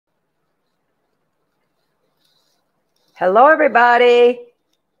Hello, everybody.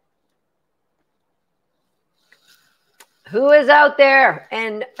 Who is out there?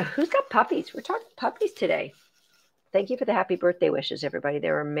 And who's got puppies? We're talking puppies today. Thank you for the happy birthday wishes, everybody.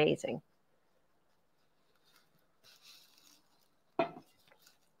 They were amazing.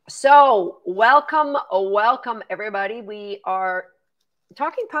 So welcome, everybody. We are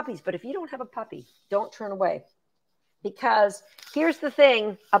talking puppies, but if you don't have a puppy, don't turn away. Because here's the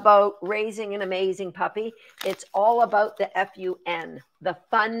thing about raising an amazing puppy. It's all about the FUN, the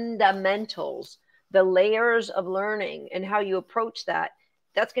fundamentals, the layers of learning and how you approach that.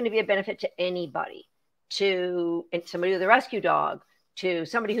 That's going to be a benefit to anybody, to somebody with a rescue dog, to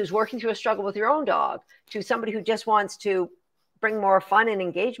somebody who's working through a struggle with your own dog, to somebody who just wants to bring more fun and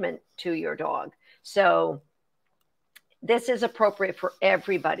engagement to your dog. So this is appropriate for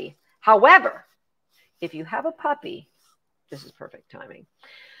everybody. However, if you have a puppy, this is perfect timing.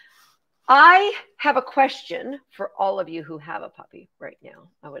 I have a question for all of you who have a puppy right now.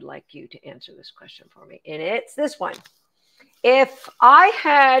 I would like you to answer this question for me. And it's this one. If I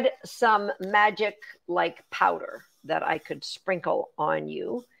had some magic like powder that I could sprinkle on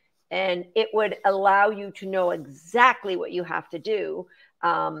you, and it would allow you to know exactly what you have to do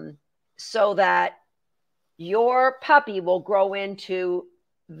so that your puppy will grow into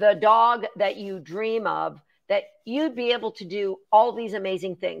the dog that you dream of, that you'd be able to do all these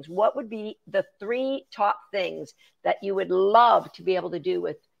amazing things, what would be the 3 top things that you would love to be able to do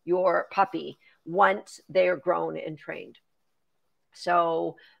with your puppy once they're grown and trained?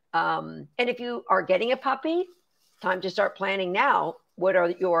 So, and if you are getting a puppy, time to start planning now. What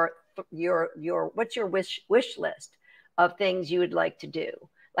are what's your wish list of things you would like to do,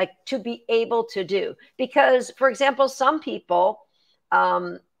 like to be able to do? Because, for example, some people,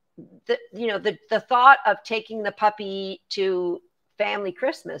 the thought of taking the puppy to family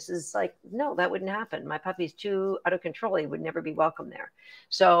Christmas is like, no, that wouldn't happen. My puppy's too out of control. He would never be welcome there.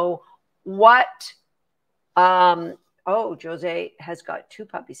 So what, Jose has got 2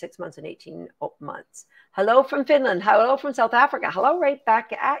 puppies, 6 months and 18 months. Hello from Finland. Hello from South Africa. Hello right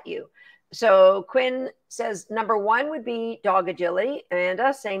back at you. So Quinn says, number 1 would be dog agility.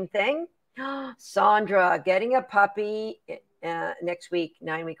 Amanda, same thing. Sandra, getting a puppy next week,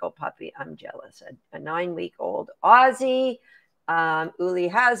 9-week-old puppy. I'm jealous. A 9-week-old Aussie. Uli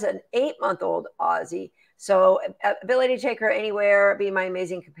has an 8-month-old Aussie. So ability to take her anywhere, be my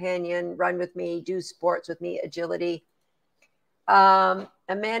amazing companion, run with me, do sports with me, agility.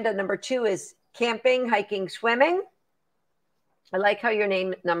 Amanda, number 2 is camping, hiking, swimming. I like how you're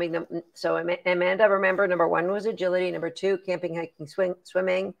numbing them. So Amanda, remember, number 1 was agility. Number 2, camping, hiking,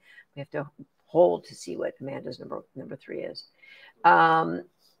 swimming. We have to hold to see what Amanda's number 3 is.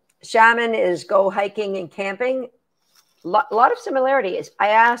 Shaman is go hiking and camping. A lot of similarities. I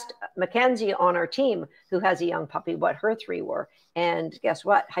asked Mackenzie on our team, who has a young puppy, what her 3 were. And guess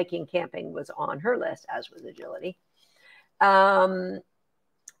what? Hiking, camping was on her list, as was agility.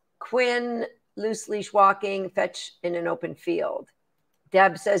 Quinn, loose leash walking, fetch in an open field.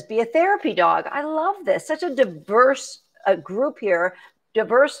 Deb says, be a therapy dog. I love this. Such a diverse group here.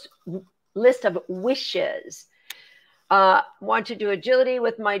 Diverse list of wishes. Want to do agility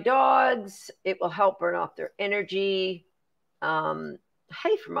with my dogs. It will help burn off their energy.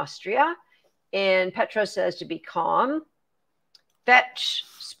 Hey, from Austria. And Petra says to be calm. Fetch,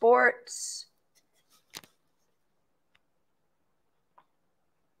 sports.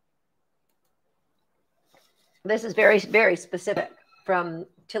 This is very, very specific from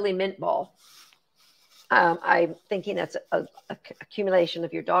Tilly Mintball. I'm thinking that's a accumulation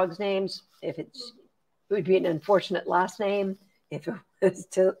of your dog's names. If it would be an unfortunate last name, if it was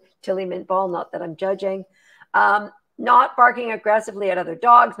Tilly Mintball, not that I'm judging. Not barking aggressively at other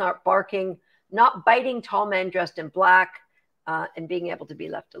dogs, not biting tall men dressed in black, and being able to be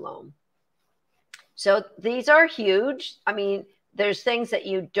left alone. So these are huge. I mean, there's things that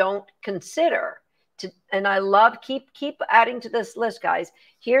you don't consider. And I love, keep adding to this list, guys.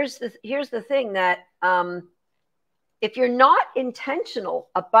 Here's the thing that if you're not intentional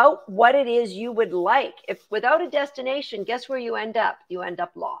about what it is you would like, if without a destination, guess where you end up? You end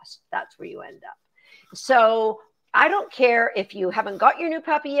up lost. That's where you end up. So I don't care if you haven't got your new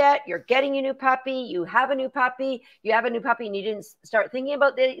puppy yet, you're getting a new puppy, you have a new puppy, and you didn't start thinking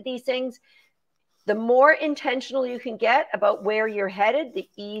about these things. The more intentional you can get about where you're headed, the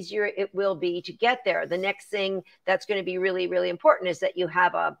easier it will be to get there. The next thing that's going to be really, really important is that you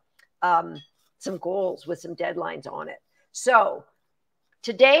have some goals with some deadlines on it. So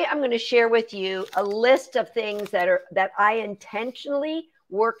today I'm going to share with you a list of things that I intentionally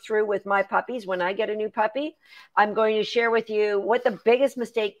work through with my puppies when I get a new puppy. I'm going to share with you what the biggest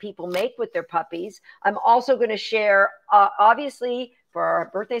mistake people make with their puppies. I'm also going to share, obviously, for our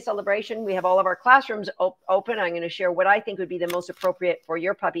birthday celebration, we have all of our classrooms open. I'm going to share what I think would be the most appropriate for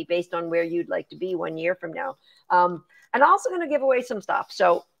your puppy based on where you'd like to be 1 year from now. And also going to give away some stuff.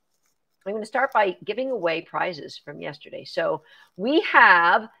 So I'm going to start by giving away prizes from yesterday. So we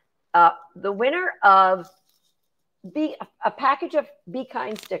have the winner of a package of Be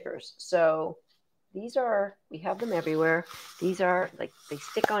Kind stickers. So these are, we have them everywhere. These are like, they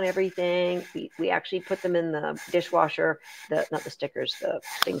stick on everything. We actually put them in the dishwasher, not the stickers, the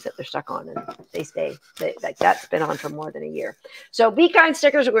things that they're stuck on, and they stay. Like that's been on for more than a year. So Be Kind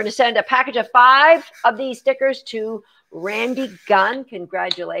stickers, we're going to send a package of 5 of these stickers to Randy Gunn.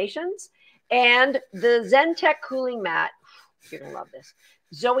 Congratulations. And the ZenTech cooling mat. You're going to love this.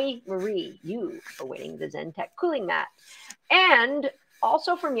 Zoe Marie, you are winning the ZenTech cooling mat. And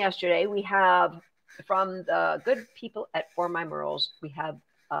also from yesterday, we have from the good people at For My Merles, we have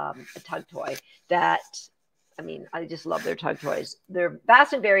a tug toy that, I mean, I just love their tug toys. They're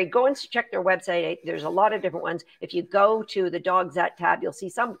vast and varied. Go and check their website. There's a lot of different ones. If you go to the Dog Zat tab, you'll see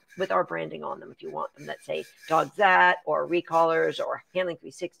some with our branding on them. If you want them that say Dog Zat or Recallers or Handling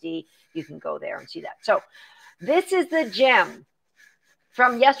 360, you can go there and see that. So this is the gem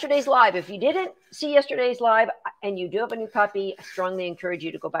from yesterday's live. If you didn't see yesterday's live and you do have a new puppy, I strongly encourage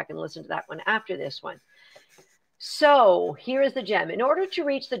you to go back and listen to that one after this one. So here is the gem. In order to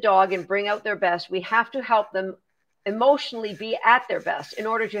reach the dog and bring out their best, we have to help them emotionally be at their best. In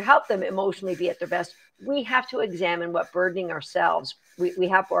order to help them emotionally be at their best, we have to examine what burdening ourselves we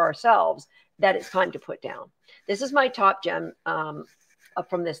have for ourselves that it's time to put down. This is my top gem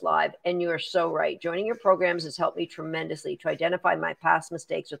from this live, and you are so right. Joining your programs has helped me tremendously to identify my past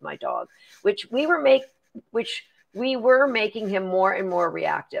mistakes with my dog, which we were making him more and more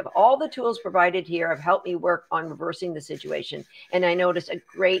reactive. All the tools provided here have helped me work on reversing the situation, and I noticed a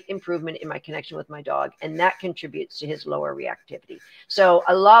great improvement in my connection with my dog, and that contributes to his lower reactivity. So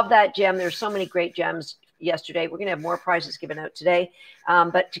I love that gem. There's so many great gems yesterday. We're going to have more prizes given out today,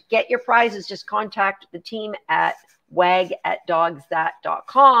 but to get your prizes, just contact the team at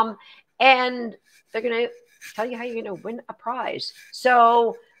wag@dogsthat.com, and they're going to tell you how you're going to win a prize.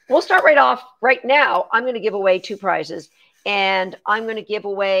 So we'll start right now. I'm going to give away 2 prizes, and I'm going to give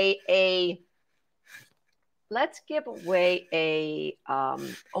away a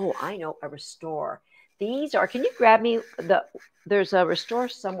Restore. These are, can you grab me there's a Restore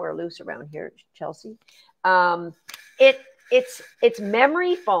somewhere loose around here, Chelsea. It's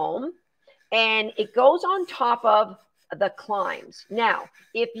memory foam, and it goes on top of the climbs. Now,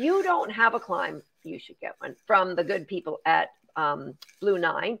 if you don't have a climb, you should get one from the good people at Blue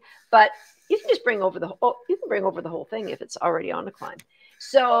 9, but you can just bring over the whole thing if it's already on a climb.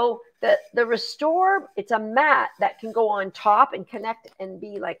 So the Restore, it's a mat that can go on top and connect and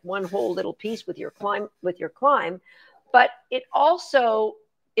be like one whole little piece with your climb. But it also,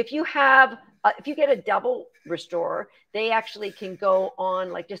 if you get a double Restore, they actually can go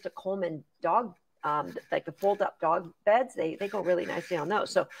on like just a Coleman dog, like the fold-up dog beds. They go really nicely on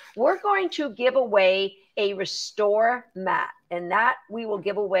those. So we're going to give away a Restore mat, and that we will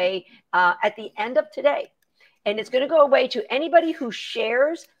give away at the end of today. And it's going to go away to anybody who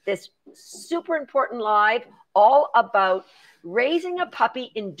shares this super important live all about raising a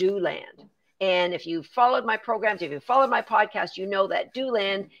puppy in Dooland. And if you followed my programs, if you followed my podcast, you know that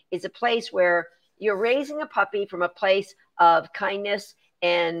Dooland is a place where you're raising a puppy from a place of kindness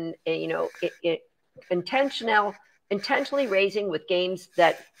and intentionally raising with games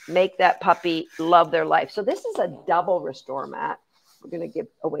that make that puppy love their life. So this is a double Restore mat. We're going to give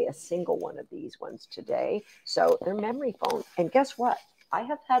away a single one of these ones today. So they're memory foam. And guess what? I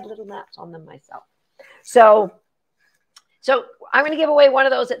have had little mats on them myself. So I'm going to give away one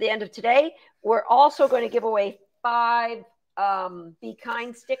of those at the end of today. We're also going to give away 5 Be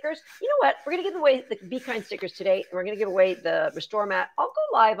Kind stickers. You know what? We're going to give away the Be Kind stickers today. And we're going to give away the Restore mat. I'll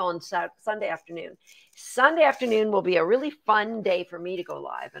go live on Sunday afternoon. Sunday afternoon will be a really fun day for me to go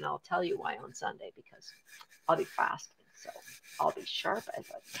live. And I'll tell you why on Sunday, because I'll be fasting. So I'll be sharp as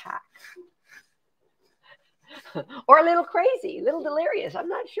a tack. Or a little crazy, a little delirious. I'm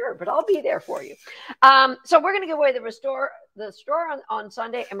not sure, but I'll be there for you. So we're going to give away the Restore on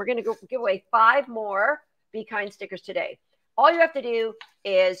Sunday, and we're going to give away 5 more Be Kind stickers today. All you have to do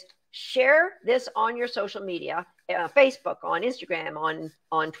is share this on your social media, Facebook, on Instagram,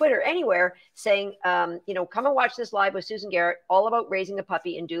 on Twitter, anywhere, saying, come and watch this live with Susan Garrett, all about raising a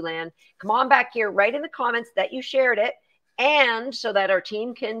puppy in Dooland. Come on back here, write in the comments that you shared it, And so that our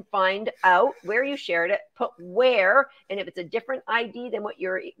team can find out where you shared it, put where, and if it's a different ID than what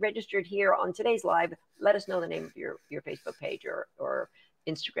you're registered here on today's live, let us know the name of your Facebook page or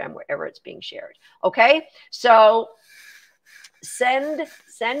Instagram, wherever it's being shared. Okay, so send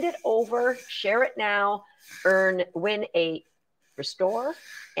it over, share it now, win a restore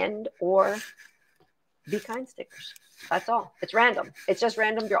and or be kind stickers. That's all. It's random. It's just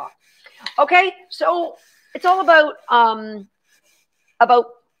random draw. Okay, so it's all about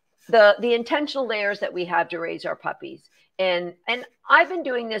the intentional layers that we have to raise our puppies. And I've been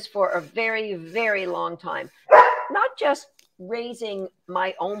doing this for a very, very long time. Not just raising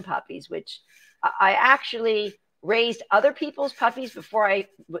my own puppies, which I actually raised other people's puppies before I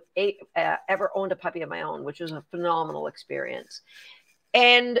ever owned a puppy of my own, which was a phenomenal experience.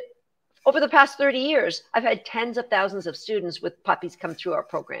 And over the past 30 years, I've had tens of thousands of students with puppies come through our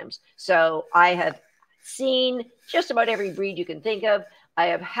programs. So I have seen just about every breed you can think of. I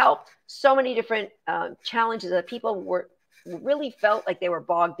have helped so many different challenges that people really felt like they were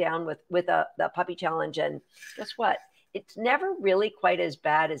bogged down with the puppy challenge. And guess what? It's never really quite as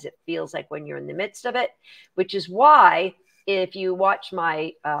bad as it feels like when you're in the midst of it, which is why if you watch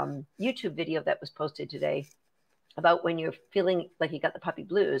my YouTube video that was posted today about when you're feeling like you got the puppy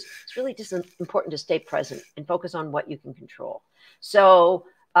blues, it's really just important to stay present and focus on what you can control. So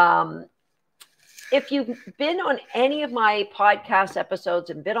if you've been on any of my podcast episodes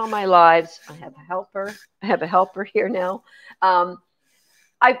and been on my lives, I have a helper. I have a helper here now.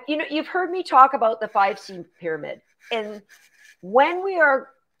 You've heard me talk about the 5C pyramid. And when we are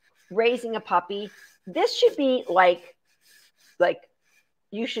raising a puppy, this should be like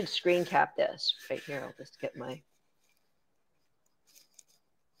you should screen cap this right here. I'll just get my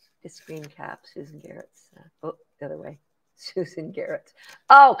screen cap. Susan Garrett's. The other way. Susan Garrett.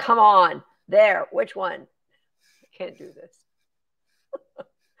 Oh, come on. There. Which one? I can't do this.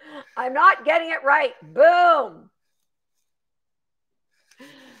 I'm not getting it right. Boom.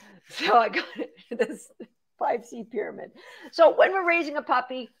 So I got this 5C pyramid. So when we're raising a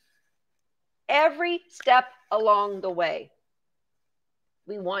puppy, every step along the way,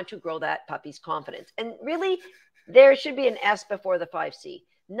 we want to grow that puppy's confidence. And really, there should be an S before the 5C.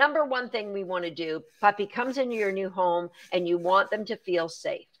 Number one thing we want to do, puppy comes into your new home and you want them to feel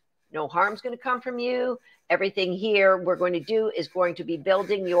safe. No harm's going to come from you. Everything here we're going to do is going to be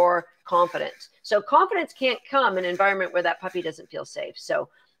building your confidence. So confidence can't come in an environment where that puppy doesn't feel safe. So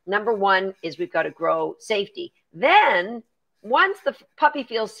number one is we've got to grow safety. Then once the puppy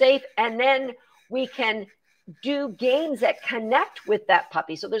feels safe, and then we can do games that connect with that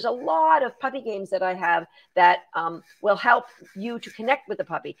puppy. So there's a lot of puppy games that I have that will help you to connect with the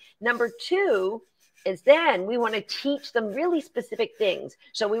puppy. Number two is then we want to teach them really specific things.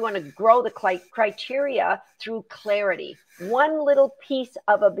 So we want to grow the criteria through clarity, one little piece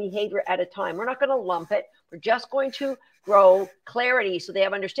of a behavior at a time. We're not going to lump it. We're just going to grow clarity so they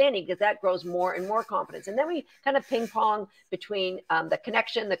have understanding, because that grows more and more confidence. And then we kind of ping pong between the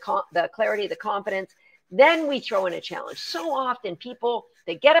connection, the clarity, the confidence. Then we throw in a challenge. So often people,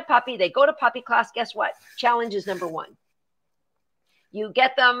 they get a puppy, they go to puppy class. Guess what? Challenge is number one. You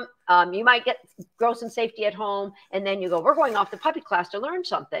get them, you might grow some safety at home, and then you go, we're going off to puppy class to learn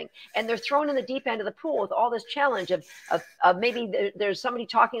something. And they're thrown in the deep end of the pool with all this challenge of maybe there's somebody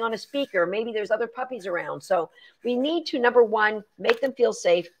talking on a speaker, maybe there's other puppies around. So we need to, number one, make them feel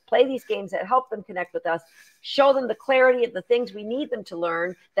safe, play these games that help them connect with us, show them the clarity of the things we need them to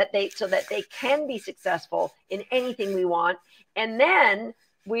learn so that they can be successful in anything we want. And then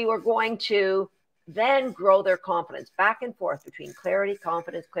we were going to then grow their confidence back and forth between clarity,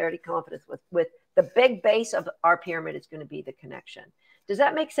 confidence, with the big base of our pyramid is going to be the connection. Does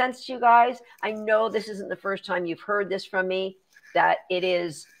that make sense to you guys? I know this isn't the first time you've heard this from me, that it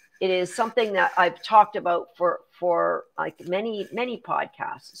is something that I've talked about for like many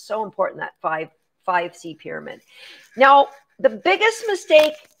podcasts. It's so important, that 5C pyramid. Now, the biggest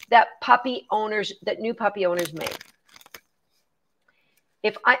mistake that new puppy owners make,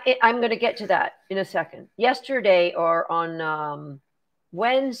 I'm going to get to that in a second. Yesterday or on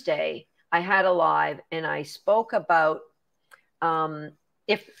Wednesday, I had a live and I spoke about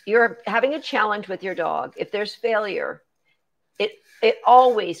if you're having a challenge with your dog, if there's failure, it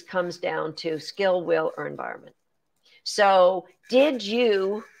always comes down to skill, will, or environment. So did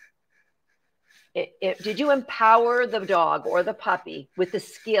you empower the dog or the puppy with the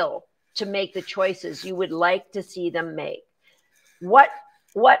skill to make the choices you would like to see them make?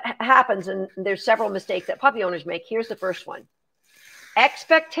 What happens, and there's several mistakes that puppy owners make. Here's the first one.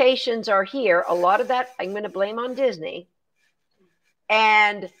 Expectations are here. A lot of that I'm going to blame on Disney.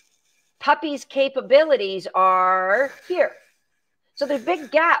 And Puppies' capabilities are here. So there's a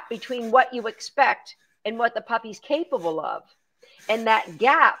big gap between what you expect and what the puppy's capable of. And that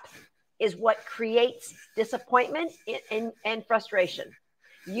gap is what creates disappointment and frustration.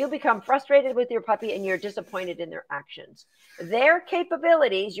 You become frustrated with your puppy and you're disappointed in their actions. Their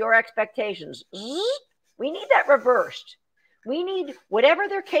capabilities, your expectations, we need that reversed. We need whatever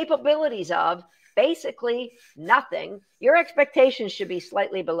their capabilities of, basically nothing. Your expectations should be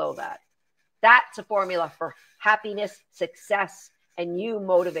slightly below that. That's a formula for happiness, success, and you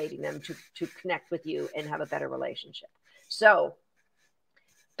motivating them to connect with you and have a better relationship. So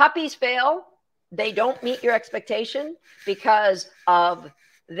puppies fail. They don't meet your expectation because of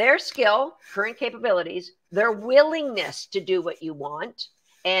their skill, current capabilities, their willingness to do what you want.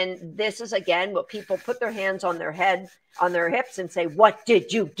 And this is, again, what people put their hands on their head, on their hips and say, what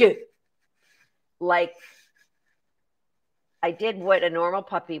did you do? Like, I did what a normal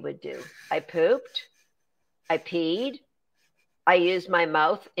puppy would do. I pooped, I peed, I used my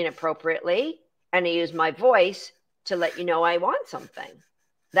mouth inappropriately, and I used my voice to let you know I want something.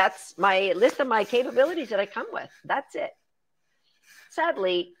 That's my list of my capabilities that I come with. That's it.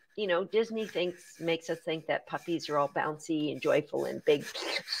 Sadly, you know, Disney makes us think that puppies are all bouncy and joyful and big,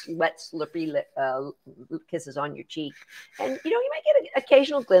 wet, slippery kisses on your cheek. And, you know, you might get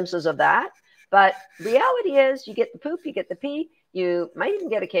occasional glimpses of that. But reality is you get the poop, you get the pee, you might even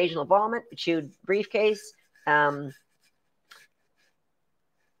get occasional vomit, chewed briefcase. The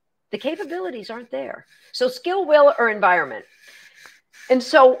capabilities aren't there. So skill, will, or environment. And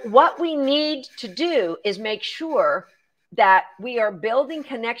so what we need to do is make sure that we are building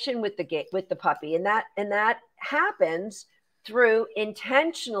connection with the puppy. And that happens through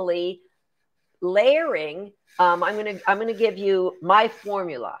intentionally layering. I'm going to give you my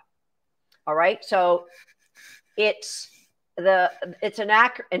formula. All right. So it's an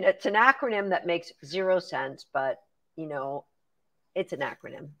acronym that makes zero sense, but you know, it's an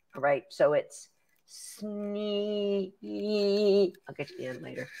acronym. All right. So it's SNEE. I'll get to the end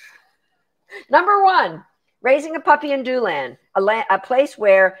later. Number one, raising a puppy in Dooland, a place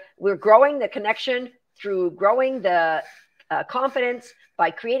where we're growing the connection through growing the confidence, by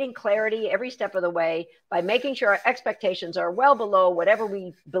creating clarity every step of the way, by making sure our expectations are well below whatever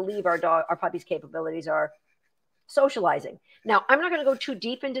we believe our puppy's capabilities are. Socializing. Now, I'm not going to go too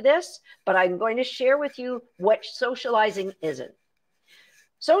deep into this, but I'm going to share with you what socializing isn't.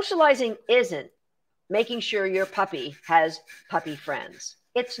 Socializing isn't making sure your puppy has puppy friends.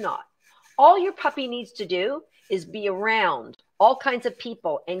 It's not. All your puppy needs to do is be around all kinds of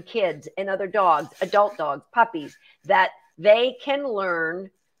people and kids and other dogs, adult dogs, puppies, that they can learn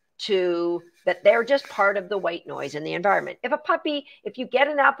that they're just part of the white noise in the environment. If you get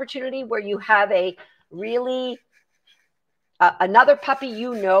an opportunity where you have a really, another puppy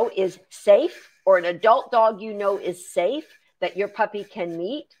you know is safe, or an adult dog you know is safe, that your puppy can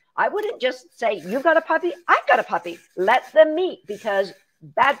meet, I wouldn't just say, you got a puppy, I've got a puppy. Let them meet, because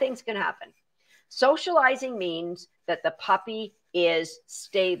bad things can happen. Socializing means that the puppy is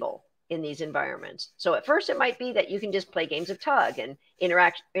stable in these environments. So at first it might be that you can just play games of tug and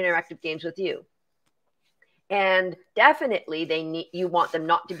interactive games with you. And definitely you want them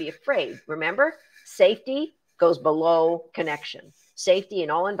not to be afraid. Remember, safety goes below connection. Safety in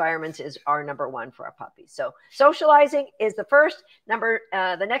all environments is our number one for our puppies. So socializing is the first.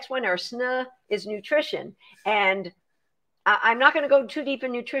 The next one, or SNA, is nutrition. And I'm not going to go too deep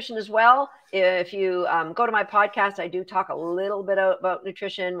in nutrition as well. If you go to my podcast, I do talk a little bit about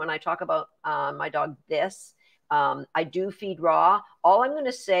nutrition when I talk about my dog, This. I do feed raw. All I'm going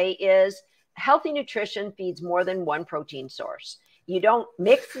to say is healthy nutrition feeds more than one protein source. You don't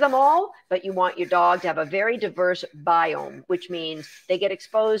mix them all, but you want your dog to have a very diverse biome, which means they get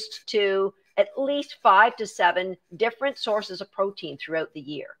exposed to at least 5 to 7 different sources of protein throughout the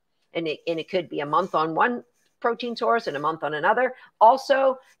year. And it could be a month on one protein source and a month on another.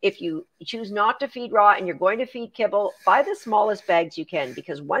 Also, if you choose not to feed raw and you're going to feed kibble, buy the smallest bags you can,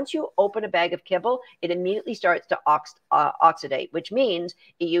 because once you open a bag of kibble, it immediately starts to oxidate, which means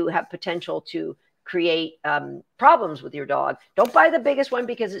you have potential to create problems with your dog. Don't buy the biggest one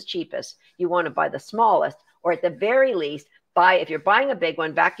because it's cheapest. You want to buy the smallest, or at the very least, if you're buying a big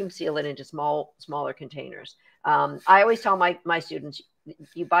one, vacuum seal it into smaller containers. I always tell my students,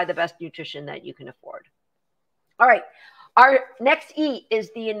 you buy the best nutrition that you can afford. All right. Our next E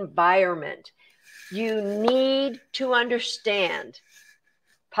is the environment. You need to understand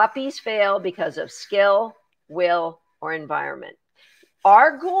puppies fail because of skill, will, or environment.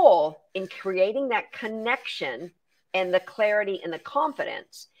 Our goal in creating that connection and the clarity and the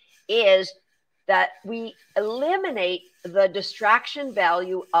confidence is that we eliminate the distraction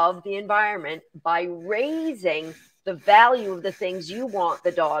value of the environment by raising the value of the things you want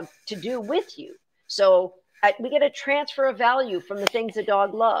the dog to do with you. So we get a transfer of value from the things the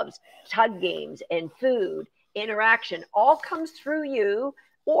dog loves, tug games and food, interaction, all comes through you,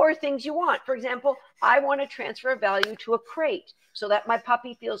 or things you want. For example, I want to transfer value to a crate so that my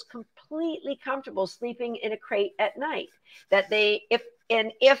puppy feels completely comfortable sleeping in a crate at night. That they, if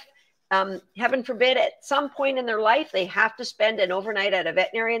heaven forbid, at some point in their life, they have to spend an overnight at a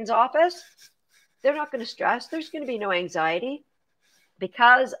veterinarian's office, they're not going to stress. There's going to be no anxiety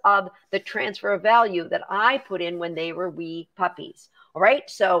because of the transfer of value that I put in when they were wee puppies. All right.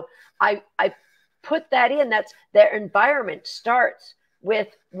 So I put that in. That's their environment starts with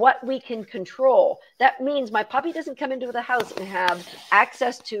what we can control. That means my puppy doesn't come into the house and have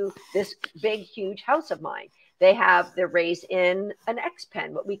access to this big, huge house of mine. They're raised in an X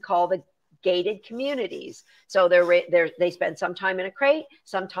pen, what we call the gated communities. So they spend some time in a crate,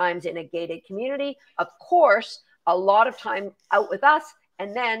 sometimes in a gated community. Of course, a lot of time out with us,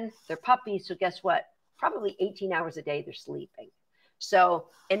 and then they're puppies. So guess what? Probably 18 hours a day they're sleeping. So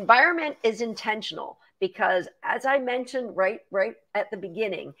environment is intentional because, as I mentioned right at the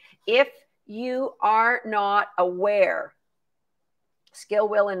beginning, if you are not aware, skill,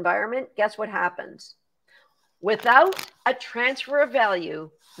 will, environment, guess what happens? Without a transfer of value,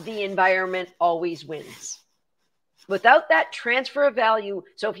 the environment always wins. Without that transfer of value,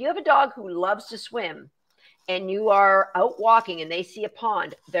 so if you have a dog who loves to swim and you are out walking and they see a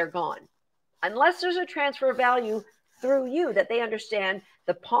pond, they're gone. Unless there's a transfer of value through you that they understand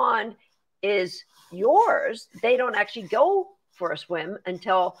the pond is yours, they don't actually go for a swim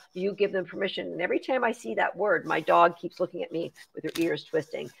until you give them permission. And every time I see that word, my dog keeps looking at me with her ears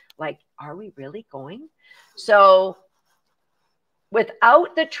twisting, like, are we really going? So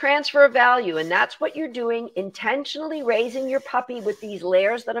without the transfer of value, and that's what you're doing, intentionally raising your puppy with these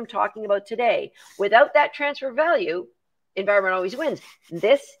layers that I'm talking about today, without that transfer of value, environment always wins.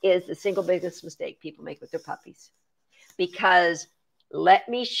 This is the single biggest mistake people make with their puppies. Because let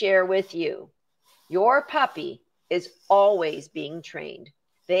me share with you, your puppy is always being trained.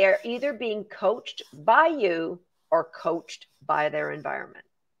 They are either being coached by you or coached by their environment.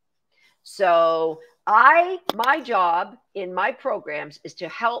 So my job in my programs is to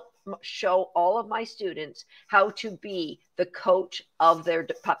help show all of my students how to be the coach of their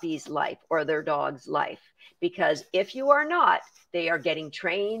puppy's life or their dog's life. Because if you are not, they are getting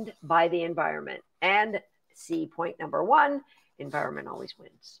trained by the environment. And see, point number one, environment always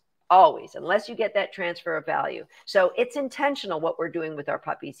wins. Always, unless you get that transfer of value. So it's intentional what we're doing with our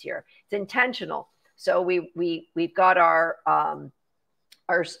puppies here. It's intentional. So we've got our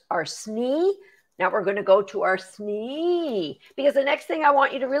SNE. Now we're going to go to our SNE, because the next thing I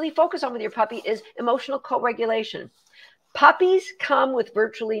want you to really focus on with your puppy is emotional co-regulation. Puppies come with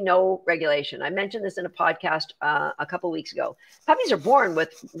virtually no regulation. I mentioned this in a podcast a couple of weeks ago. Puppies are born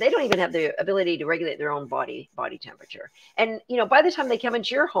with, they don't even have the ability to regulate their own body temperature. And, by the time they come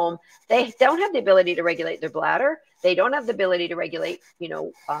into your home, they don't have the ability to regulate their bladder. They don't have the ability to regulate,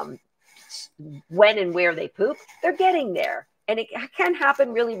 when and where they poop. They're getting there. And it can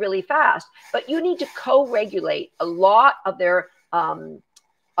happen really, really fast. But you need to co-regulate a lot of their,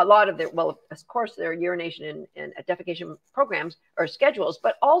 well, of course, their urination and defecation programs or schedules,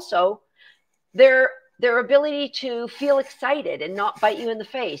 but also their ability to feel excited and not bite you in the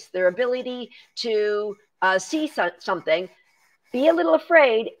face, their ability to see something, be a little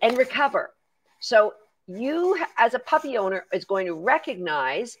afraid, and recover. So you, as a puppy owner, is going to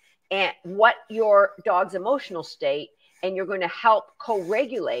recognize what your dog's emotional state, and you're going to help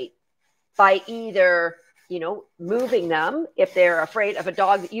co-regulate by either moving them. If they're afraid of a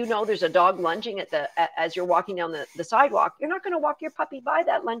dog, there's a dog lunging as you're walking down the sidewalk, you're not going to walk your puppy by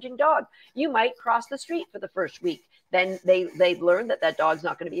that lunging dog. You might cross the street for the first week. Then they've learned that dog's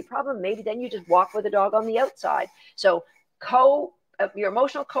not going to be a problem. Maybe then you just walk with the dog on the outside. So your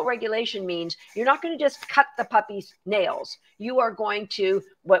emotional co-regulation means you're not going to just cut the puppy's nails. You are going to,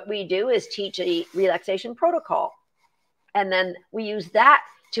 what we do is teach a relaxation protocol. And then we use that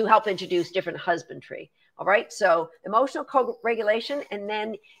to help introduce different husbandry. All right. So emotional co-regulation, and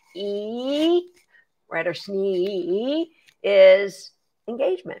then E, right, or SNE, is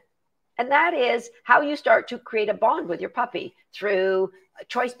engagement. And that is how you start to create a bond with your puppy through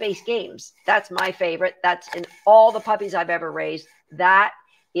choice-based games. That's my favorite. That's in all the puppies I've ever raised. That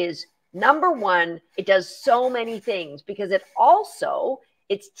is number one. It does so many things because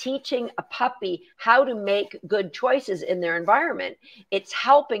it's teaching a puppy how to make good choices in their environment. It's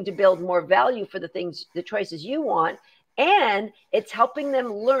helping to build more value for the choices you want. And it's helping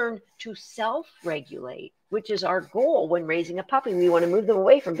them learn to self-regulate, which is our goal when raising a puppy. We want to move them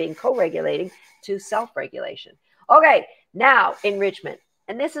away from being co-regulating to self-regulation. Okay, now enrichment.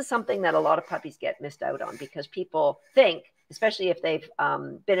 And this is something that a lot of puppies get missed out on because people think, especially if they've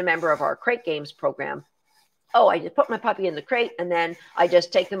been a member of our crate games program, oh, I just put my puppy in the crate and then I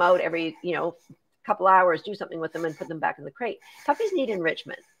just take them out every, couple hours, do something with them and put them back in the crate. Puppies need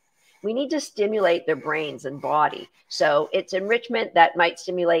enrichment. We need to stimulate their brains and body. So it's enrichment that might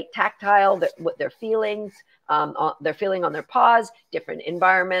stimulate tactile, what their feelings, they're feeling on their paws, different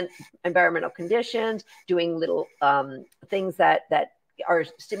environmental conditions, doing little things that are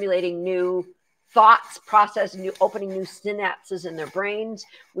stimulating new thoughts, opening new synapses in their brains.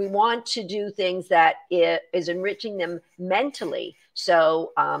 We want to do things that is enriching them mentally.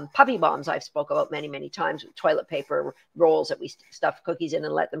 So puppy bombs I've spoke about many, many times with toilet paper rolls that we stuff cookies in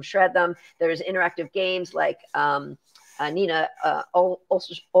and let them shred them. There's interactive games like Nina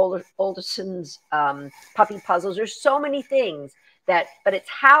Olderson's puppy puzzles. There's so many things but it's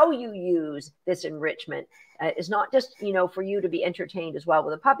how you use this enrichment. It's not just, for you to be entertained as well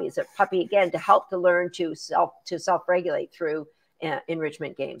with a puppy. It's a puppy, again, to help to learn to self-regulate through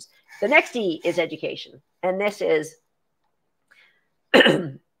enrichment games. The next E is education. And this is,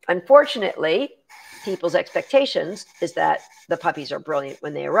 unfortunately, people's expectations is that the puppies are brilliant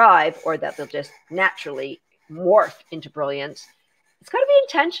when they arrive or that they'll just naturally morph into brilliance. It's got to be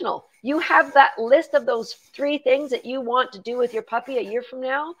intentional. You have that list of those 3 things that you want to do with your puppy a year from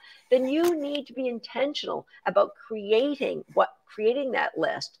now, then you need to be intentional about creating that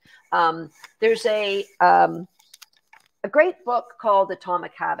list. There's a great book called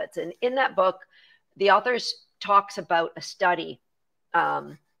Atomic Habits. And in that book, the author talks about a study.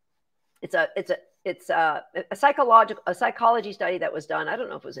 It's a psychology study that was done. I don't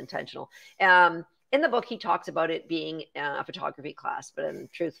know if it was intentional. In the book, he talks about it being a photography class,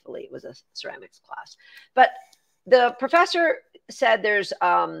 but truthfully, it was a ceramics class. But the professor said there's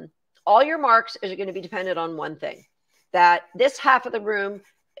all your marks are going to be dependent on one thing, that this half of the room,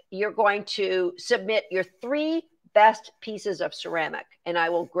 you're going to submit your 3 best pieces of ceramic, and I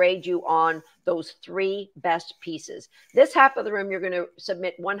will grade you on those 3 best pieces. This half of the room, you're going to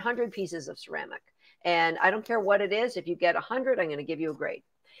submit 100 pieces of ceramic. And I don't care what it is. If you get 100, I'm going to give you a grade.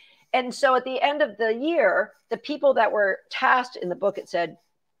 And so at the end of the year, the people that were tasked in the book, it said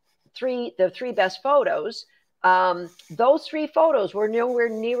the 3 best photos, those 3 photos were nowhere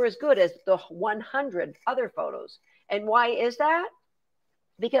near as good as the 100 other photos. And why is that?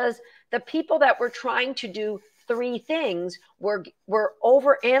 Because the people that were trying to do 3 things were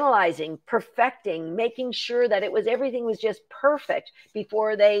overanalyzing, perfecting, making sure that everything was just perfect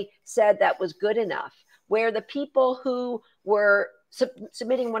before they said that was good enough. Where the people who were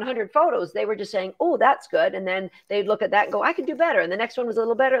submitting 100 photos, they were just saying, oh, that's good. And then they'd look at that and go, I can do better. And the next one was a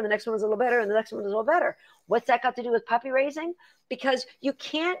little better. And the next one was a little better. And the next one was a little better. What's that got to do with puppy raising? Because you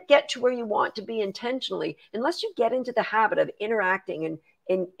can't get to where you want to be intentionally unless you get into the habit of interacting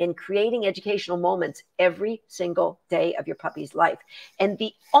and creating educational moments every single day of your puppy's life. And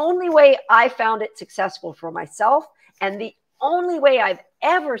the only way I found it successful for myself, and the only way I've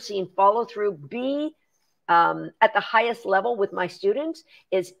ever seen follow through be at the highest level with my students,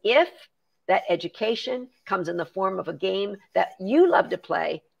 is if that education comes in the form of a game that you love to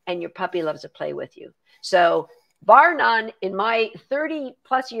play and your puppy loves to play with you. So bar none, in my 30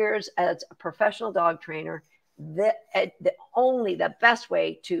 plus years as a professional dog trainer, the best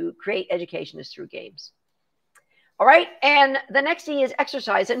way to create education is through games. All right. And the next E is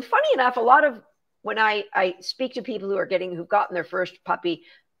exercise. And funny enough, a lot of when I speak to people who've gotten their first puppy,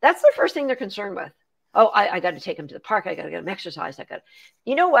 that's the first thing they're concerned with. Oh, I got to take them to the park. I got to get them exercise.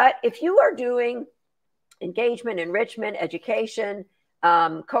 You know what? If you are doing engagement, enrichment, education,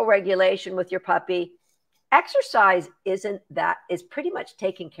 co-regulation with your puppy, exercise is pretty much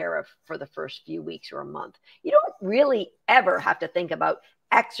taken care of for the first few weeks or a month. You don't really ever have to think about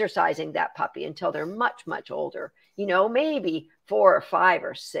exercising that puppy until they're much, much older, maybe 4 or 5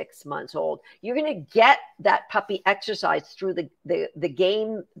 or 6 months old. You're going to get that puppy exercise through the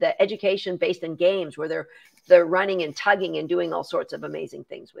game, the education based in games where they're running and tugging and doing all sorts of amazing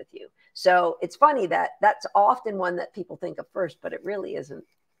things with you. So it's funny that's often one that people think of first, but it really isn't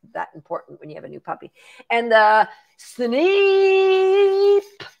that important when you have a new puppy. And the SNEEP,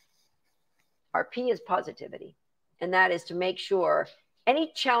 our P is positivity. And that is to make sure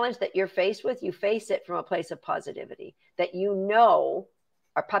any challenge that you're faced with, you face it from a place of positivity, that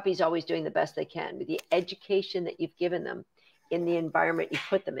our puppy's always doing the best they can with the education that you've given them in the environment you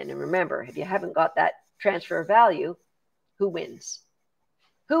put them in. And remember, if you haven't got that transfer of value, who wins?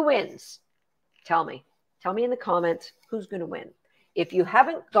 Who wins? Tell me. Tell me in the comments who's going to win. If you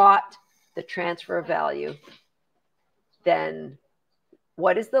haven't got the transfer value, then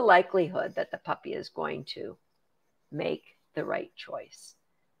what is the likelihood that the puppy is going to make the right choice?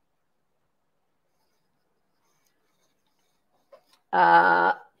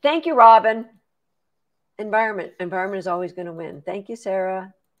 Thank you, Robin. Environment is always going to win. Thank you,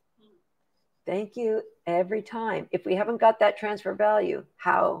 Sarah. Thank you every time. If we haven't got that transfer value,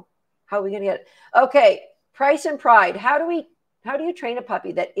 how are we going to get it? Okay, price and pride. How do you train a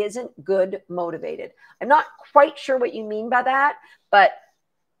puppy that isn't good motivated? I'm not quite sure what you mean by that, but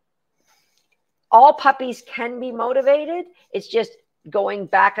all puppies can be motivated. It's just going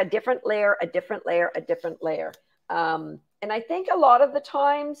back a different layer, a different layer, a different layer. And I think a lot of the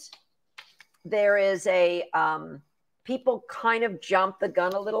times there is a, people kind of jump the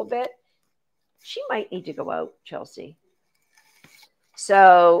gun a little bit. She might need to go out, Chelsea.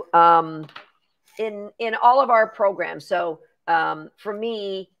 So in all of our programs, so for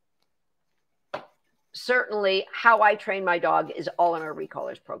me, certainly how I train my dog is all in our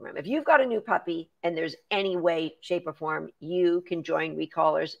Recallers program. If you've got a new puppy and there's any way, shape, or form you can join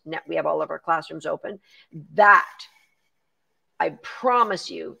Recallers, we have all of our classrooms open. That, I promise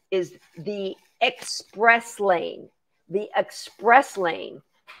you, is the express lane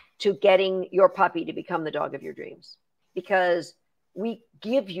to getting your puppy to become the dog of your dreams. Because we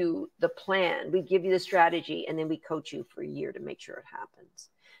give you the plan, we give you the strategy, and then we coach you for a year to make sure it happens.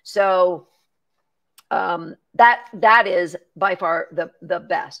 So that is by far the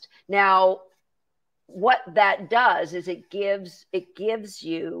best. Now, what that does is it gives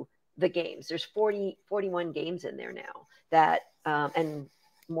you the games. There's 41 games in there now that and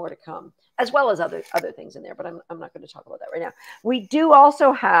more to come, as well as other things in there, but I'm not going to talk about that right now. We do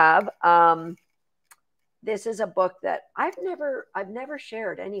also have this is a book that I've never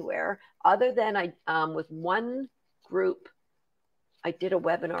shared anywhere other than with one group. I did a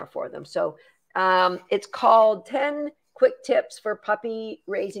webinar for them. So it's called 10 Quick Tips for Puppy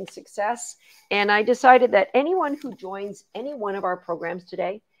Raising Success. And I decided that anyone who joins any one of our programs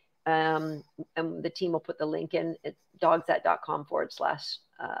today, and the team will put the link in at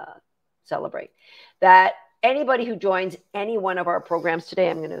dogsthat.com/celebrate, that anybody who joins any one of our programs today,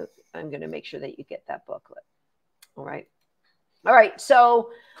 I'm going to make sure that you get that booklet. All right.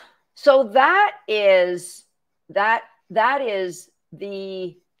 So that is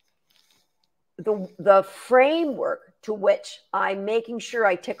the framework to which I'm making sure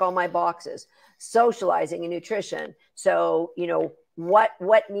I tick all my boxes, socializing and nutrition. So,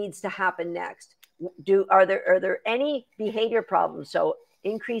 what needs to happen next? Are there any behavior problems? So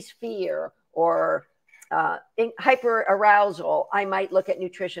increased fear or hyper arousal. I might look at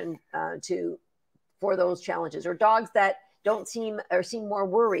nutrition for those challenges. Or dogs that don't seem more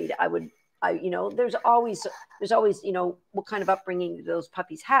worried. There's always what kind of upbringing do those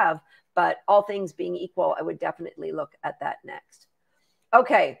puppies have, but all things being equal, I would definitely look at that next.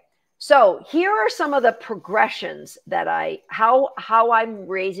 Okay. So here are some of the progressions that how I'm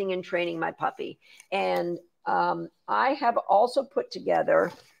raising and training my puppy. And I have also put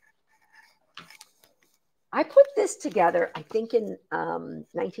together, I put this together, I think in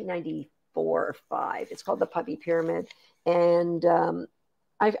 1994 or 5. It's called the Puppy Pyramid. And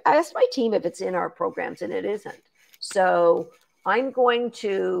I've asked my team if it's in our programs, and it isn't. So I'm going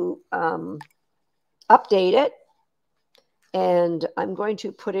to update it. And I'm going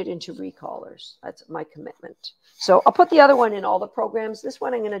to put it into Recallers. That's my commitment. So I'll put the other one in all the programs. This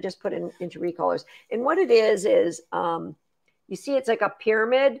one I'm going to just put into Recallers. And what it is you see it's like a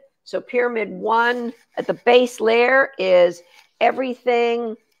pyramid. So pyramid 1 at the base layer is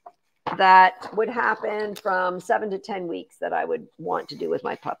everything that would happen from 7 to 10 weeks that I would want to do with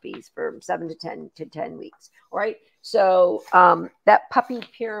my puppies from 7 to 10 weeks. All right. So that puppy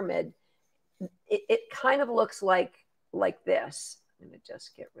pyramid, it kind of looks like this. I'm going to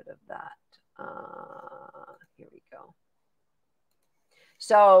just get rid of that. Here we go.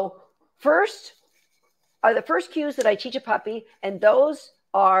 So first are the first cues that I teach a puppy, and those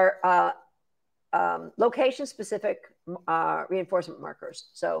are location-specific reinforcement markers.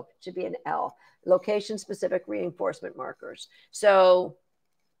 So it should be an L, location-specific reinforcement markers. So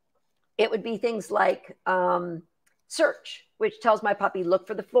it would be things like search, which tells my puppy, look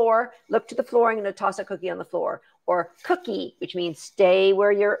for the floor, look to the floor, I'm going to toss a cookie on the floor. Or cookie, which means stay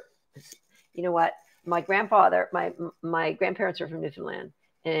where you're, you know what? My grandfather, my grandparents are from Newfoundland,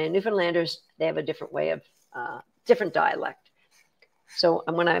 and Newfoundlanders, they have a different way of, different dialect. So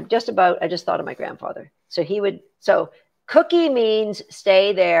when I just thought of my grandfather. So cookie means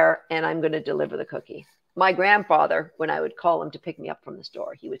stay there and I'm going to deliver the cookie. my grandfather, when I would call him to pick me up from the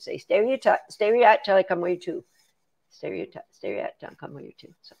store, he would say, stay where you're at till I come where you to. Stay where you're at till I come where you to.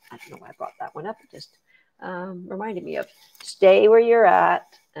 So I don't know why I brought that one up. It just reminded me of stay where you're at,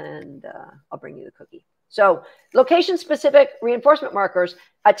 and I'll bring you the cookie. So location-specific reinforcement markers.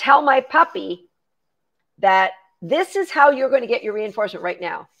 I tell my puppy that this is how you're going to get your reinforcement right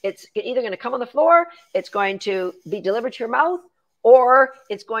now. It's either going to come on the floor, it's going to be delivered to your mouth, or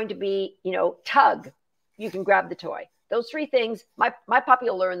it's going to be, tug. You can grab the toy. Those three things, my puppy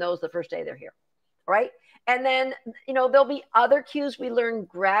will learn those the first day they're here, right? And then, there'll be other cues we learn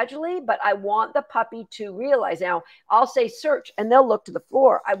gradually, but I want the puppy to realize. Now, I'll say search, and they'll look to the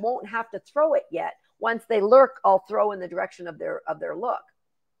floor. I won't have to throw it yet. Once they lurk, I'll throw in the direction of their look.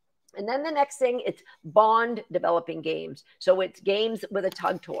 And then the next thing, it's bond developing games. So it's games with a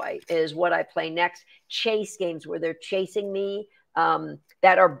tug toy is what I play next. Chase games where they're chasing me,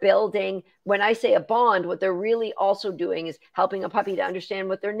 that are building. When I say a bond, what they're really also doing is helping a puppy to understand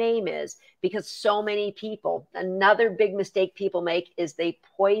what their name is, because so many people, another big mistake people make is they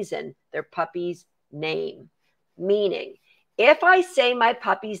poison their puppy's name. Meaning, if I say my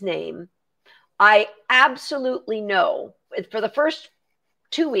puppy's name, I absolutely know for the first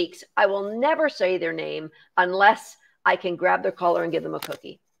 2 weeks, I will never say their name unless I can grab their collar and give them a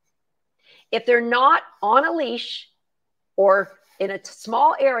cookie. If they're not on a leash or in a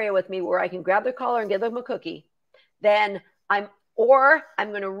small area with me where I can grab their collar and give them a cookie, then I'm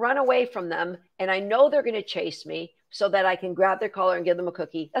going to run away from them, and I know they're going to chase me so that I can grab their collar and give them a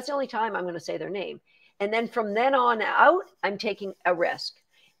cookie. That's the only time I'm going to say their name. And then from then on out, I'm taking a risk.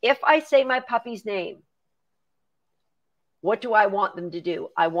 If I say my puppy's name, what do I want them to do?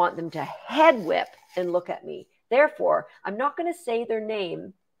 I want them to head whip and look at me. Therefore, I'm not going to say their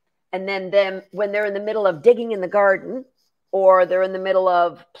name. And then when they're in the middle of digging in the garden, or they're in the middle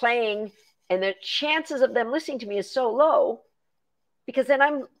of playing, and the chances of them listening to me is so low, because then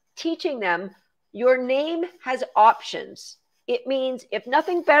I'm teaching them your name has options. It means if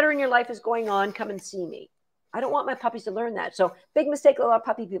nothing better in your life is going on, come and see me. I don't want my puppies to learn that. So big mistake a lot of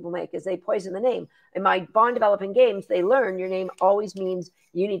puppy people make is they poison the name. In my bond developing games, they learn your name always means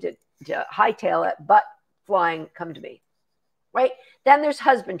you need to hightail it, butt flying, come to me, right? Then there's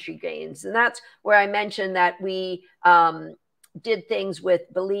husbandry games. And that's where I mentioned that we did things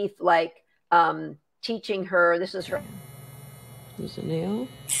with belief, like teaching her, this is her. There's a nail.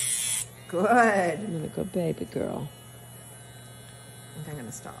 Good. I'm going to go baby girl. I think I'm going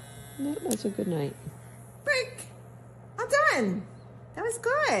to stop. No, that's a good night. Break. I'm done. That was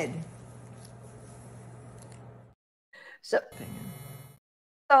good. So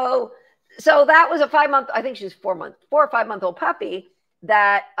that was a 5 month, I think she was 4 or 5 month old puppy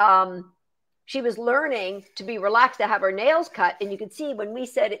that she was learning to be relaxed, to have her nails cut. And you could see when we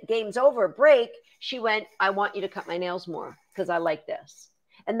said game's over, break, she went, I want you to cut my nails more because I like this.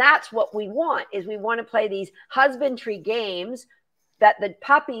 And that's what we want, is we want to play these husbandry games that the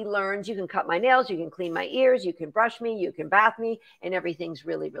puppy learns. You can cut my nails, you can clean my ears, you can brush me, you can bath me, and everything's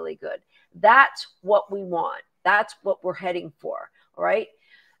really, really good. That's what we want. That's what we're heading for, all right?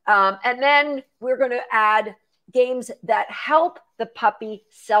 And then we're going to add games that help the puppy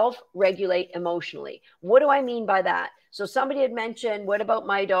self-regulate emotionally. What do I mean by that? So somebody had mentioned, what about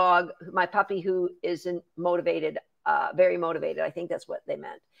my dog, my puppy who isn't motivated, very motivated? I think that's what they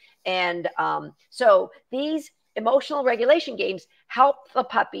meant. And so these emotional regulation games help the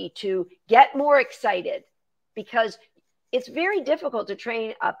puppy to get more excited, because it's very difficult to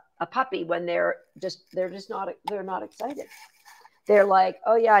train a puppy when they're not excited. They're like,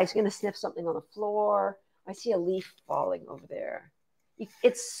 oh yeah, he's going to sniff something on the floor. I see a leaf falling over there. You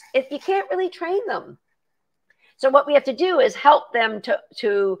can't really train them. So what we have to do is help them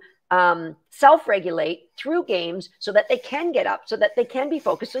to self-regulate through games so that they can get up, so that they can be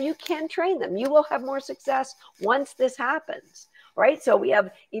focused, so you can train them. You will have more success once this happens, right? So we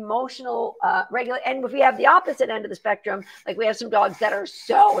have emotional regulate, and if we have the opposite end of the spectrum, like we have some dogs that are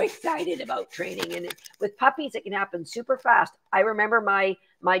so excited about training, and with puppies, it can happen super fast. I remember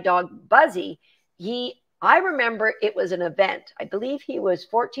my dog Buzzy, I remember it was an event. I believe he was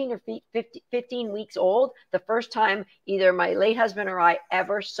 14 or 15 weeks old the first time either my late husband or I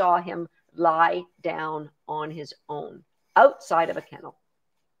ever saw him lie down on his own outside of a kennel.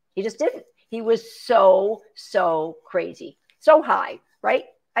 He just didn't. He was so crazy, so high, right?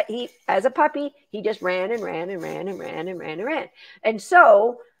 As a puppy, he just ran and ran and ran and ran and ran and ran. And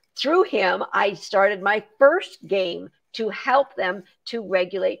so through him, I started my first game to help them to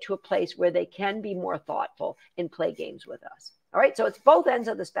regulate to a place where they can be more thoughtful and play games with us. All right, so it's both ends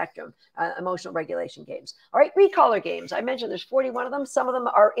of the spectrum, emotional regulation games. All right, recaller games. I mentioned there's 41 of them. Some of them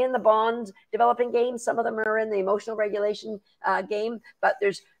are in the bond developing games. Some of them are in the emotional regulation game. But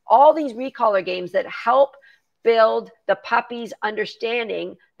there's all these recaller games that help build the puppy's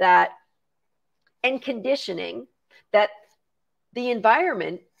understanding that and conditioning that the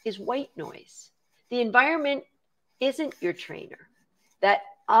environment is white noise. The environment isn't your trainer, that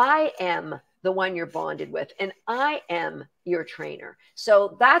I am the one you're bonded with, and I am your trainer.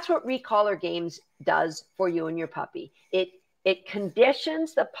 So that's what recaller games does for you and your puppy. It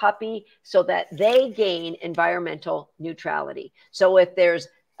conditions the puppy so that they gain environmental neutrality. So if there's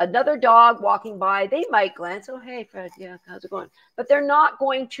another dog walking by, they might glance, oh, hey, Fred, yeah, how's it going? But they're not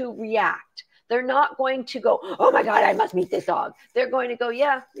going to react. They're not going to go, oh my God, I must meet this dog. They're going to go,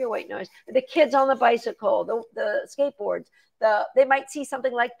 yeah, you're white noise. The kids on the bicycle, the skateboards, they might see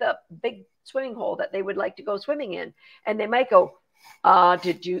something like the big swimming hole that they would like to go swimming in. And they might go,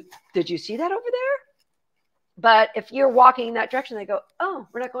 did you see that over there? But if you're walking in that direction, they go, oh,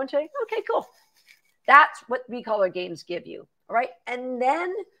 we're not going today? Okay, cool. That's what recaller games give you. All right. And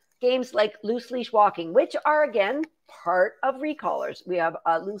then games like loose leash walking, which are, again, part of recallers. We have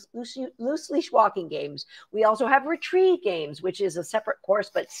loose leash walking games. We also have retrieve games, which is a separate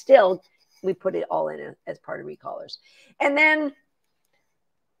course, but still we put it all in as part of recallers. And then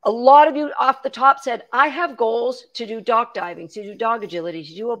a lot of you off the top said, I have goals to do dock diving, to do dog agility,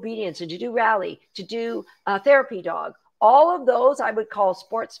 to do obedience, and to do rally, to do therapy dog. All of those I would call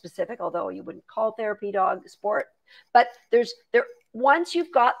sport specific, although you wouldn't call therapy dog sport. But once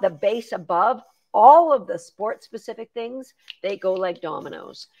you've got the base above, all of the sport specific things, they go like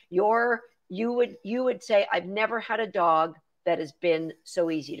dominoes. You would say, I've never had a dog that has been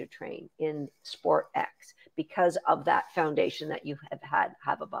so easy to train in sport X because of that foundation that you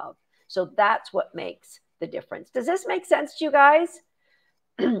have above. So that's what makes the difference. Does this make sense to you guys?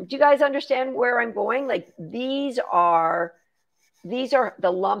 Do you guys understand where I'm going? Like these are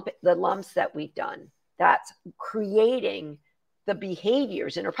the lumps that we've done. That's creating the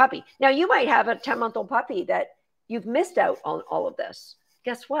behaviors in a puppy. Now you might have a 10-month-old puppy that you've missed out on all of this.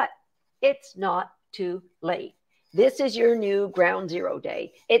 Guess what? It's not too late. This is your new ground zero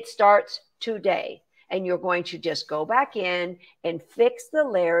day. It starts today. And you're going to just go back in and fix the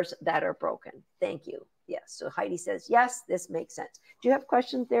layers that are broken. Thank you. Yes. So Heidi says, yes, this makes sense. Do you have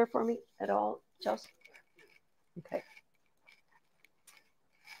questions there for me at all, Chelsea? Okay.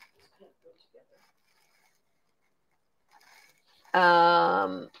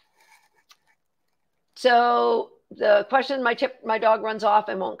 So the question, my dog runs off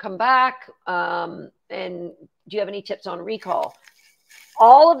and won't come back. And do you have any tips on recall?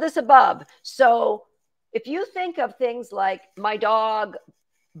 All of this above. So if you think of things like my dog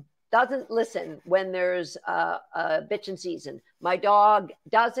doesn't listen when there's a bitchin' season, my dog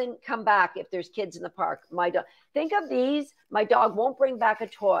doesn't come back if there's kids in the park, think of these. My dog won't bring back a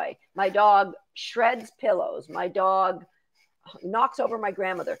toy. My dog shreds pillows. My dog knocks over my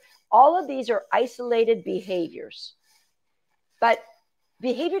grandmother. All of these are isolated behaviors. But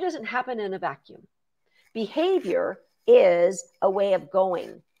behavior doesn't happen in a vacuum. Behavior is a way of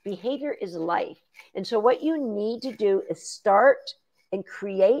going. Behavior is life. And so what you need to do is start and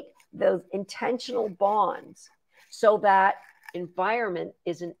create those intentional bonds so that environment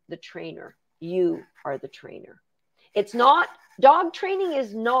isn't the trainer. You are the trainer. It's not, dog training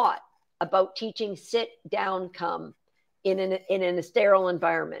is not about teaching sit, down, come in a sterile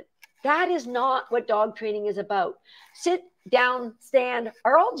environment. That is not what dog training is about. Sit, down, stand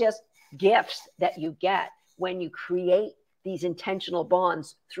are all just gifts that you get when you create these intentional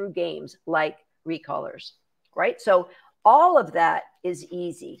bonds through games like recallers, right? So all of that is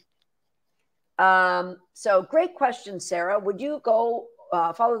easy. So great question, Sarah. Would you go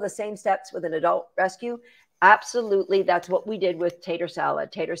follow the same steps with an adult rescue? Absolutely. That's what we did with Tater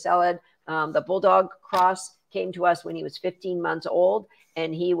Salad. Tater Salad, the Bulldog cross came to us when he was 15 months old,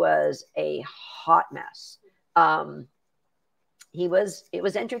 and he was a hot mess. It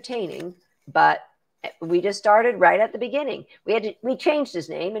was entertaining, but we just started right at the beginning. We changed his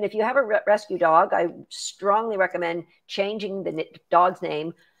name. And if you have a rescue dog, I strongly recommend changing the dog's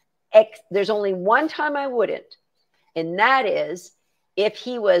name. There's only one time I wouldn't. And that is if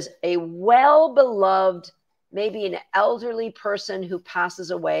he was a well-beloved, maybe an elderly person who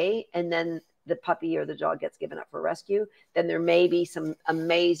passes away and then the puppy or the dog gets given up for rescue, then there may be some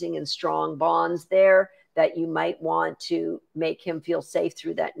amazing and strong bonds there that you might want to make him feel safe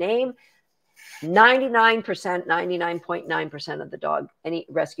through that name. 99.9% of any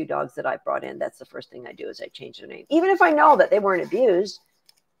rescue dogs that I've brought in, that's the first thing I do is I change their name. Even if I know that they weren't abused,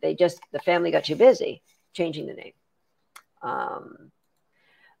 the family got too busy changing the name. I'm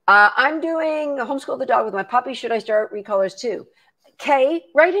doing homeschool the dog with my puppy. Should I start recolors too? Okay,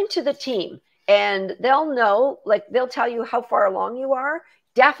 right into the team, and they'll know, like they'll tell you how far along you are.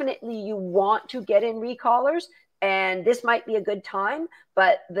 Definitely you want to get in recolors, and this might be a good time,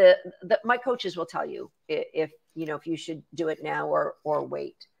 but my coaches will tell you if if you should do it now or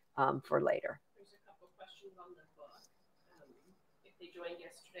wait for later. There's a couple of questions on the book. If they joined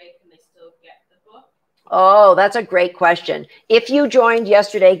yesterday, can they still get the book? Oh, that's a great question. If you joined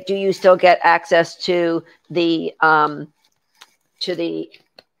yesterday, do you still get access to the 10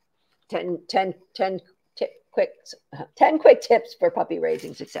 quick tips for puppy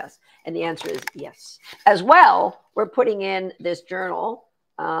raising success? And the answer is yes. As well, we're putting in this journal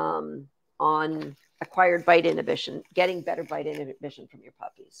on acquired bite inhibition, getting better bite inhibition from your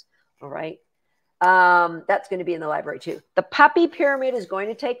puppies. All right. That's going to be in the library too. The puppy pyramid is going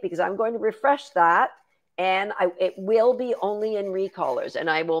to take, because I'm going to refresh that, and it will be only in recolors, and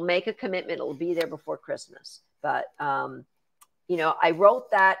I will make a commitment. It'll be there before Christmas. But, I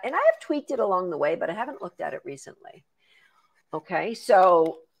wrote that, and I have tweaked it along the way, but I haven't looked at it recently. Okay,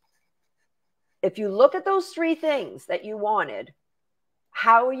 so if you look at those three things that you wanted,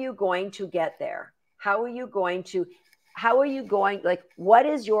 how are you going to get there? How are you going, like, what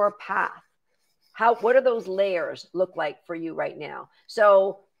is your path? What do those layers look like for you right now?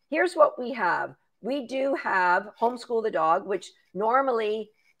 So here's what we have. We do have Homeschool the Dog, which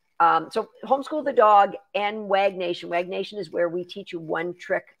normally, so Homeschool the Dog and Wag Nation. Wag Nation is where we teach you one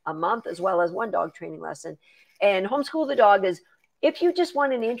trick a month as well as one dog training lesson. And Homeschool the Dog is, if you just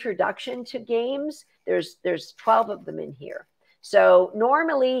want an introduction to games, there's 12 of them in here. So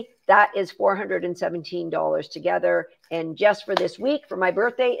normally that is $417 together. And just for this week, for my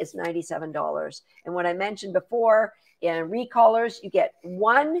birthday, it's $97. And what I mentioned before, in recolors, you get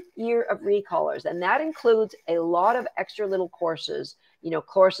 1 year of recolors. And that includes a lot of extra little courses,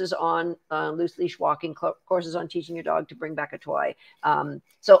 courses on loose leash walking, courses on teaching your dog to bring back a toy.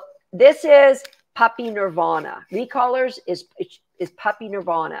 So this is puppy nirvana. Recolors is puppy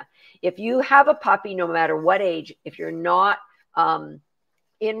nirvana. If you have a puppy, no matter what age, if you're not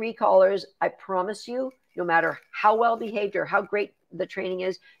in recolors, I promise you, no matter how well behaved or how great the training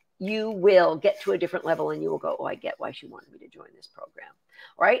is, you will get to a different level and you will go, oh, I get why she wanted me to join this program.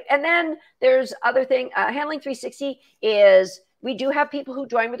 All right. And then there's other thing. Handling 360 is, we do have people who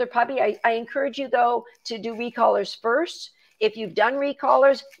join with their puppy. I encourage you, though, to do recolors first. If you've done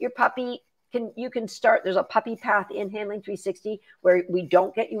recolors, your puppy you can start. There's a puppy path in Handling 360 where we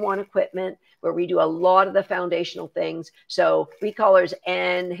don't get you on equipment, where we do a lot of the foundational things. So recolors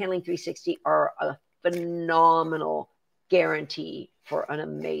and Handling 360 are a phenomenal guarantee for an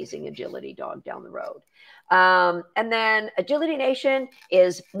amazing agility dog down the road. And then Agility Nation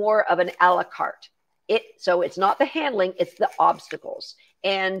is more of an a la carte. So it's not the handling, it's the obstacles.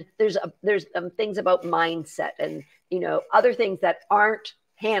 And there's things about mindset and, other things that aren't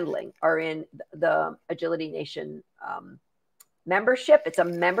handling are in the Agility Nation membership. It's a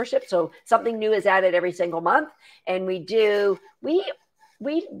membership. So something new is added every single month. And we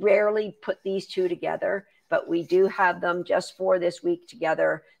rarely put these two together, but we do have them just for this week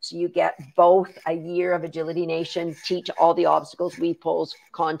together. So you get both a year of Agility Nation, teach all the obstacles, weave pulls,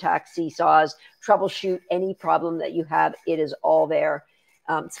 contacts, seesaws, troubleshoot any problem that you have. It is all there.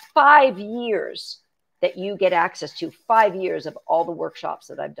 It's 5 years that you get access to, 5 years of all the workshops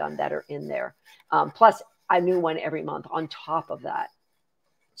that I've done that are in there. Plus a new one every month on top of that.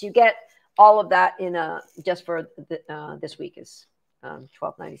 So you get all of that in just for this week is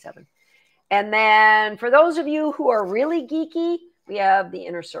 $12.97. And then for those of you who are really geeky, we have the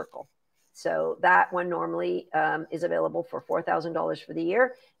Inner Circle. So that one normally is available for $4,000 for the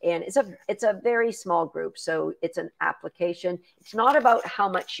year. And it's a very small group. So it's an application. It's not about how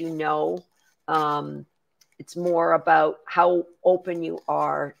much you know. It's more about how open you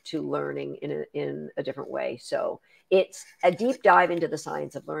are to learning in a different way. So it's a deep dive into the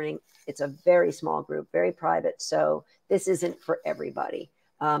science of learning. It's a very small group, very private. So this isn't for everybody.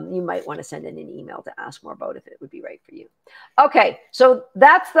 You might want to send in an email to ask more about if it would be right for you. Okay, so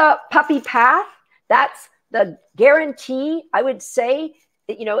that's the puppy path. That's the guarantee. I would say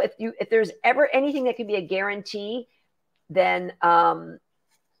that, if there's ever anything that could be a guarantee, then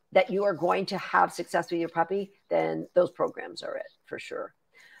that you are going to have success with your puppy, then those programs are it for sure.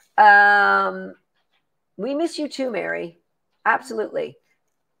 We miss you too, Mary. Absolutely.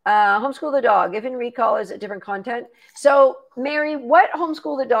 Homeschool the Dog, if in recall, is it different content? So Mary, what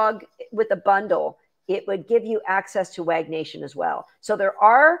Homeschool the Dog with the bundle, it would give you access to Wag Nation as well. So there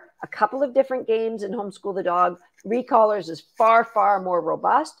are a couple of different games in Homeschool the Dog. Recallers is far, far more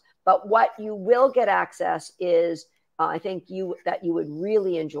robust, but what you will get access is I think that you would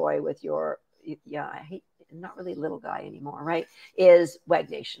really enjoy with your, yeah, I hate, not really little guy anymore, right? Is Wag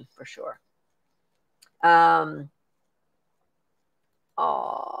Nation for sure.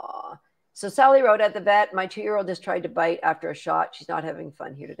 So Sally wrote, at the vet, my 2-year-old just tried to bite after a shot. She's not having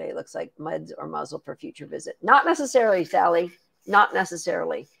fun here today. Looks like muds or muzzle for future visit. Not necessarily, Sally. Not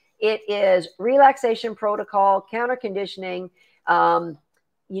necessarily. It is relaxation protocol, counter conditioning. Does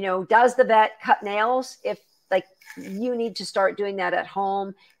the vet cut nails? If like you need to start doing that at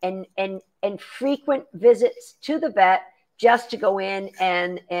home, and frequent visits to the vet just to go in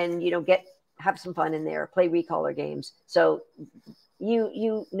and have some fun in there, play recolor games. So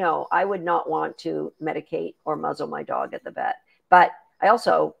I would not want to medicate or muzzle my dog at the vet. But I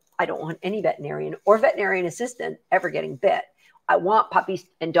don't want any veterinarian or veterinarian assistant ever getting bit. I want puppies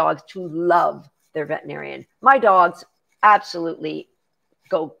and dogs to love their veterinarian. My dogs absolutely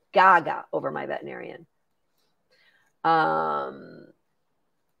go gaga over my veterinarian.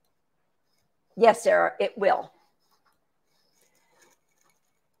 Yes, Sarah, it will.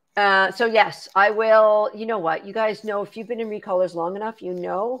 So yes, I will. You know what? You guys know, if you've been in recolors long enough,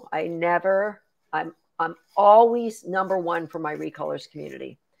 I'm always number one for my recolors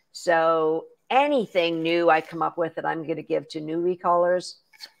community. So anything new I come up with that I'm going to give to new recolors,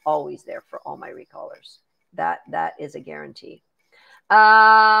 it's always there for all my recolors. That is a guarantee.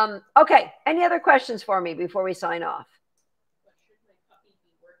 Okay. Any other questions for me before we sign off?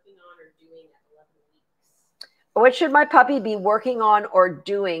 What should my puppy be working on or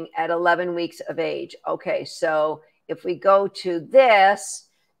doing at 11 weeks of age? Okay, so if we go to this,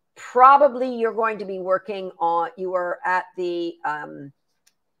 probably you're going to be working on, you are at the,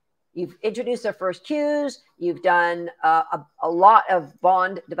 you've introduced their first cues. You've done a lot of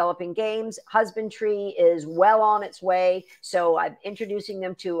bond developing games. Husbandry is well on its way. So I'm introducing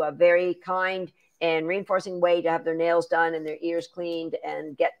them to a very kind and reinforcing way to have their nails done and their ears cleaned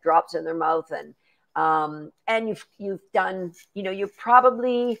and get drops in their mouth. And you've done, you're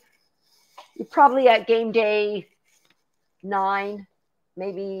probably at game day 9,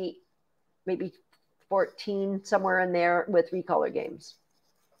 maybe 14, somewhere in there with recolor games.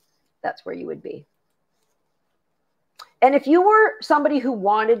 That's where you would be. And if you were somebody who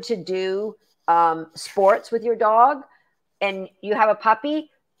wanted to do sports with your dog and you have a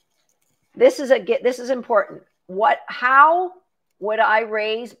puppy, this is important. How would I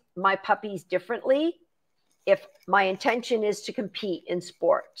raise my puppies differently if my intention is to compete in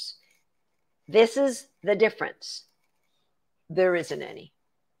sports? This is the difference. There isn't any.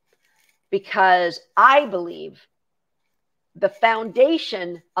 Because I believe the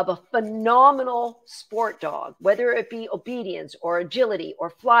foundation of a phenomenal sport dog, whether it be obedience or agility or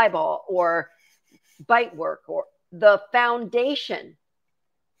fly ball or bite work, or the foundation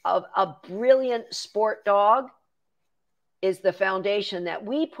of a brilliant sport dog is the foundation that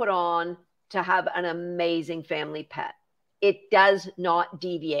we put on to have an amazing family pet. It does not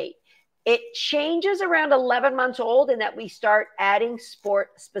deviate. It changes around 11 months old in that we start adding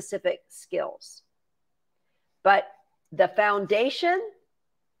sport-specific skills. But the foundation,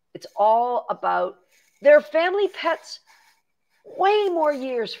 it's all about their family pets. Way more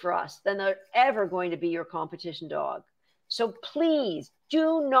years for us than they're ever going to be your competition dog. So please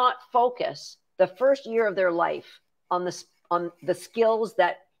do not focus the first year of their life on the skills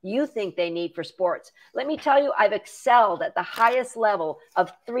that you think they need for sports. Let me tell you, I've excelled at the highest level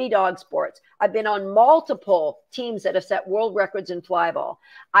of 3-dog sports. I've been on multiple teams that have set world records in flyball.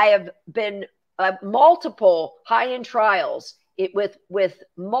 I have been multiple high-end trials with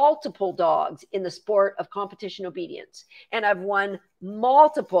multiple dogs in the sport of competition obedience. And I've won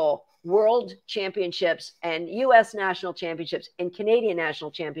multiple world championships and U.S. national championships and Canadian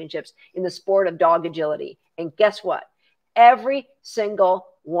national championships in the sport of dog agility. And guess what? Every single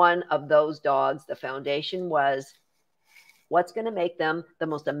one of those dogs, the foundation was, what's going to make them the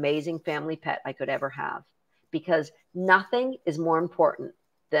most amazing family pet I could ever have? Because nothing is more important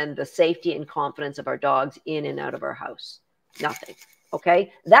than the safety and confidence of our dogs in and out of our house. Nothing.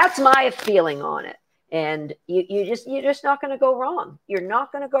 Okay. That's my feeling on it. And you're just not going to go wrong. You're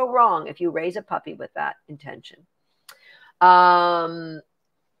not going to go wrong if you raise a puppy with that intention.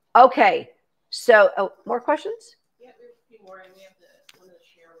 Okay. So, more questions? Yeah, we have a few more, and we have one of the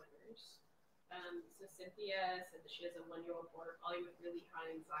share winners. So Cynthia said that she has a 1-year-old border collie with really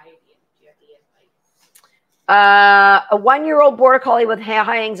high anxiety. And do you have any advice? A 1-year-old border collie with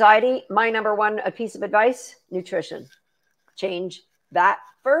high anxiety. My number one piece of advice: nutrition. Change that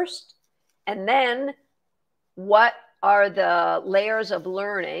first, and then what are the layers of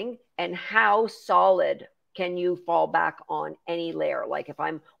learning and how solid can you fall back on any layer? Like if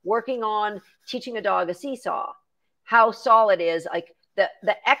I'm working on teaching a dog a seesaw, how solid is. Like the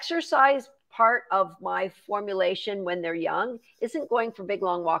exercise part of my formulation when they're young isn't going for big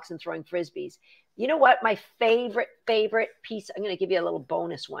long walks and throwing frisbees. You know what? My favorite piece, I'm going to give you a little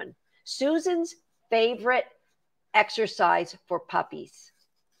bonus one. Susan's favorite exercise for puppies.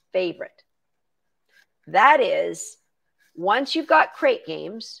 Favorite. That is, once you've got crate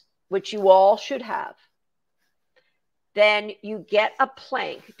games, which you all should have, then you get a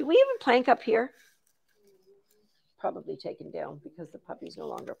plank. Do we have a plank up here? Probably taken down because the puppy's no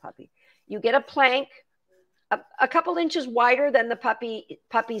longer a puppy. You get a plank a couple inches wider than the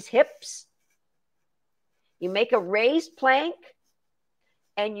puppy's hips. You make a raised plank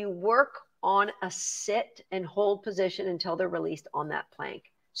and you work on a sit and hold position until they're released on that plank.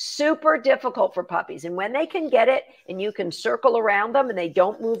 Super difficult for puppies. And when they can get it and you can circle around them and they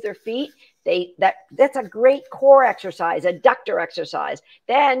don't move their feet, that's a great core exercise, adductor exercise.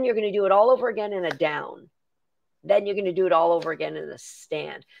 Then you're going to do it all over again in a down. Then you're going to do it all over again in a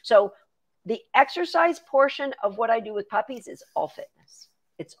stand. So the exercise portion of what I do with puppies is all fitness.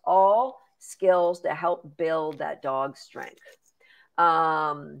 It's all skills to help build that dog's strength.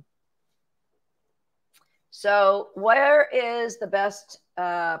 So where is the best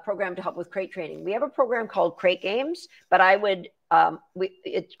program to help with crate training? We have a program called Crate Games, but I would,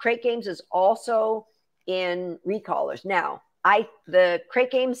 Crate Games is also in recallers. Now, the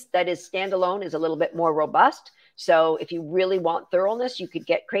Crate Games that is standalone is a little bit more robust. So if you really want thoroughness, you could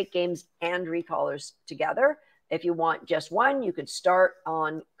get Crate Games and recallers together. If you want just one, you could start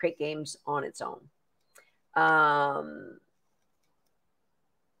on Crate Games on its own. Where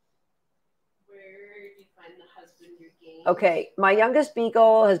do you find the husband your game? Okay, my youngest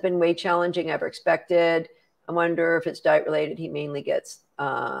beagle has been way challenging ever expected. I wonder if it's diet related. He mainly gets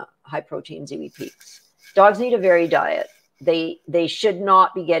high protein Ziwi peaks. Dogs need a varied diet. They should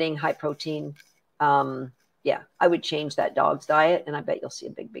not be getting high protein. Yeah, I would change that dog's diet, and I bet you'll see a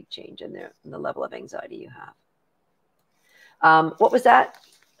big change in the level of anxiety you have. What was that?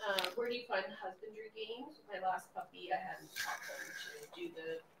 Where do you find the husbandry games? With my last puppy, I hadn't taught them to do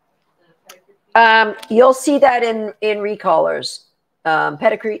the pedicure. You'll see that in recallers.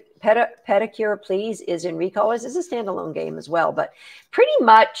 Pedicure Please is in recallers. It's a standalone game as well, but pretty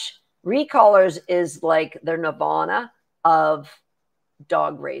much recallers is like their nirvana of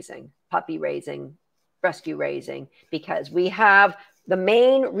dog raising, puppy raising, rescue raising, because we have the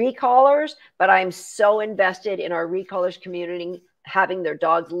main recallers, but I'm so invested in our recallers community having their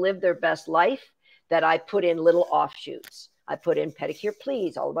dogs live their best life that I put in little offshoots. I put in Pedicure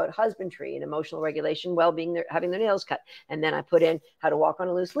Please, all about husbandry and emotional regulation, well-being, having their nails cut. And then I put in how to walk on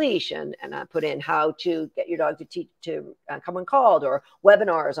a loose leash, and I put in how to get your dog to teach to come when called, or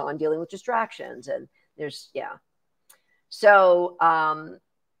webinars on dealing with distractions. And there's, yeah. So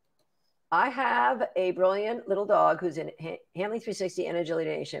I have a brilliant little dog who's in Handling 360 and Agility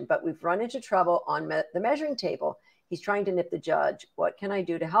Nation, but we've run into trouble on the measuring table. He's trying to nip the judge. What can I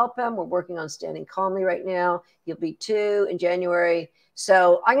do to help him? We're working on standing calmly right now. He'll be 2 in January.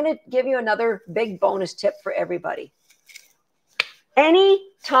 So I'm going to give you another big bonus tip for everybody.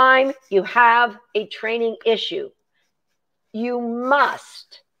 Anytime you have a training issue, you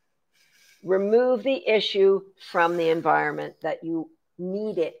must remove the issue from the environment that you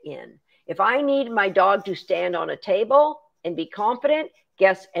need it in. If I need my dog to stand on a table and be confident,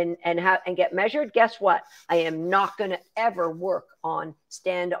 and get measured, guess what? I am not going to ever work on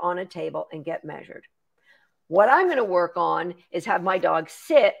stand on a table and get measured. What I'm going to work on is have my dog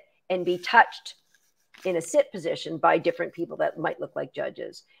sit and be touched in a sit position by different people that might look like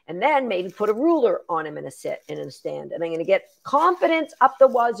judges. And then maybe put a ruler on him in a sit and in a stand. And I'm going to get confidence up the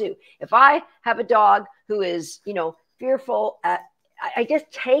wazoo. If I have a dog who is, fearful, I just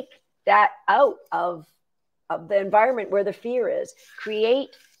take that out of the environment where the fear is. Create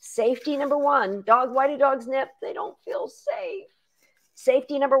safety, number one. Why do dogs nip? They don't feel safe.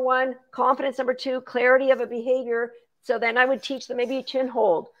 Safety, number one. Confidence, number two. Clarity of a behavior. So then I would teach them maybe a chin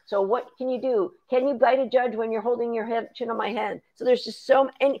hold. So what can you do? Can you bite a judge when you're holding your chin on my head? So there's just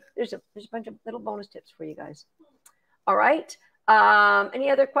there's a bunch of little bonus tips for you guys. All right. Any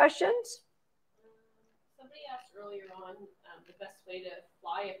other questions? Somebody asked earlier on the best way to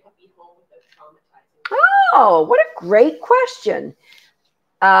fly a puppy home without traumatizing. Oh, what a great question.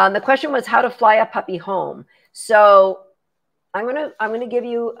 The question was how to fly a puppy home. So I'm gonna give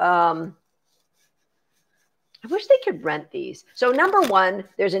you I wish they could rent these. So number one,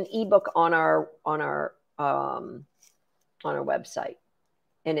 there's an ebook on our website,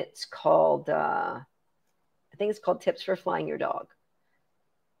 and it's called I think it's called Tips for Flying Your Dog.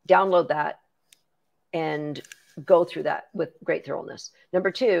 Download that and go through that with great thoroughness.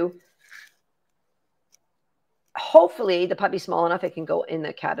 Number two, hopefully the puppy's small enough it can go in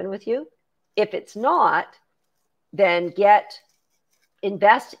the cabin with you. If it's not, then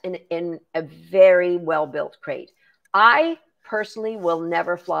invest in a very well-built crate. I personally will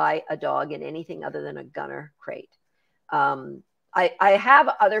never fly a dog in anything other than a gunner crate. I have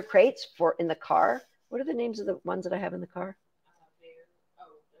other crates in the car. What are the names of the ones that I have in the car?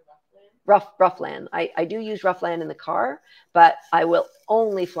 Roughland. I do use Roughland in the car, but I will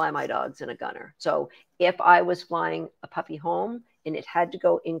only fly my dogs in a gunner. So if I was flying a puppy home and it had to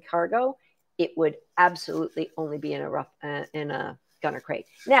go in cargo, it would absolutely only be in a gunner crate.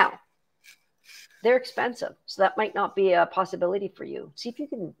 Now, they're expensive, so that might not be a possibility for you. See if you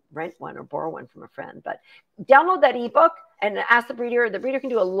can rent one or borrow one from a friend. But download that ebook and ask the breeder. The breeder can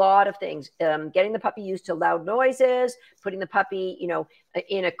do a lot of things. Getting the puppy used to loud noises, putting the puppy,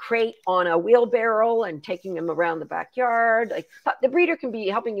 in a crate on a wheelbarrow and taking them around the backyard. Like the breeder can be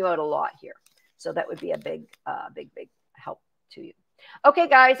helping you out a lot here. So that would be a big help to you. Okay,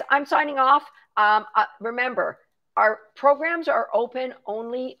 guys, I'm signing off. Remember, our programs are open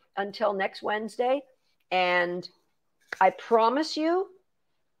only until next Wednesday. And I promise you,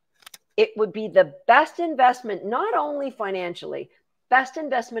 it would be the best investment, not only financially, best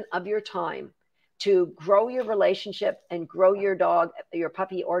investment of your time to grow your relationship and grow your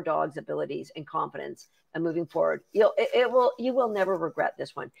puppy or dog's abilities and confidence and moving forward. You will never regret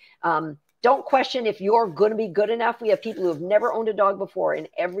this one. Don't question if you're going to be good enough. We have people who have never owned a dog before in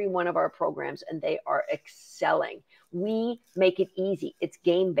every one of our programs, and they are excelling. We make it easy. It's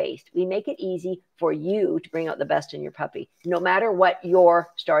game-based. We make it easy for you to bring out the best in your puppy, no matter what your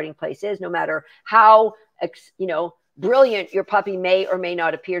starting place is, no matter how, brilliant your puppy may or may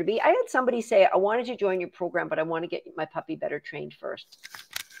not appear to be. I had somebody say, I wanted to join your program, but I want to get my puppy better trained first.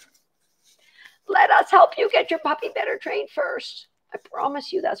 Let us help you get your puppy better trained first. I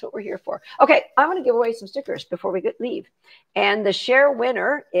promise you that's what we're here for. Okay, I'm going to give away some stickers before we leave. And the share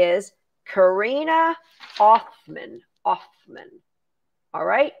winner is Karina Hoffman. All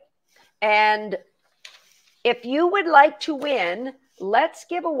right. And if you would like to win, let's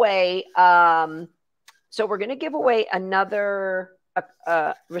give away. So we're going to give away another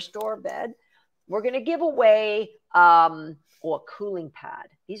restore bed. We're going to give away a cooling pad.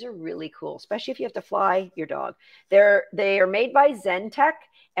 These are really cool, especially if you have to fly your dog. They are made by Zen-Tech,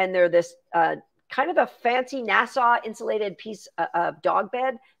 and they're this kind of a fancy NASA insulated piece of dog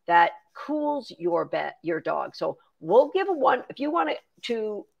bed that cools your dog. So we'll give one if you want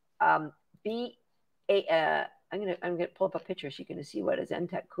to be a. I'm gonna pull up a picture so you can see what a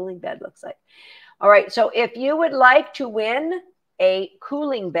Zen-Tech cooling bed looks like. All right, so if you would like to win a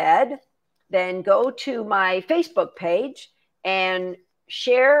cooling bed, then go to my Facebook page and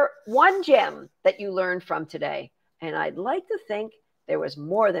share one gem that you learned from today. And I'd like to think there was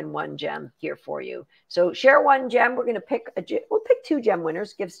more than one gem here for you. So share one gem. We're going to we'll pick 2 gem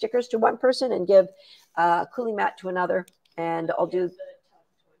winners, give stickers to one person and give a cooling mat to another. And I'll do,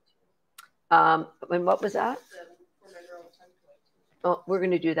 and what was that? Oh, we're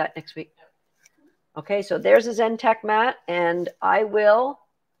going to do that next week. Okay, so there's a Zen-Tech mat, and I will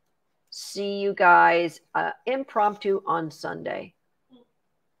see you guys impromptu on Sunday.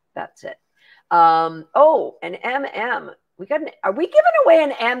 That's it. Oh, an MM. Are we giving away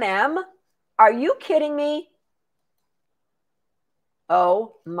an MM? Are you kidding me?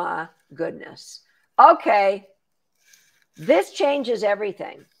 Oh my goodness. Okay. This changes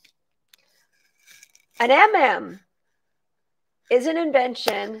everything. An MM is an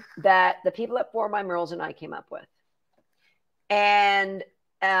invention that the people at For My Merles and I came up with. And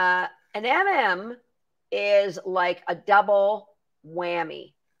an MM is like a double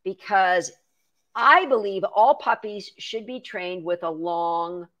whammy because I believe all puppies should be trained with a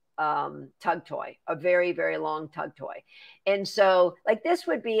long tug toy, a very, very long tug toy. And so like this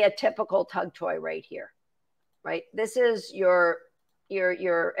would be a typical tug toy right here, right? This is your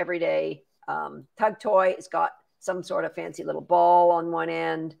everyday tug toy. It's got some sort of fancy little ball on one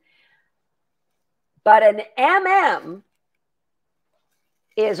end. But an MM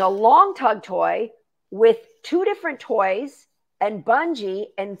is a long tug toy with 2 different toys and bungee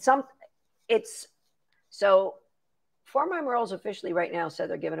and so For My Merles officially right now said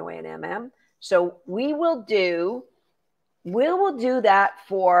they're giving away an MM. So we will do that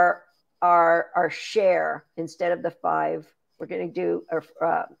for our share instead of the 5. We're going to do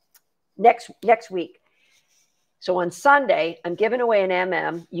next week. So on Sunday, I'm giving away an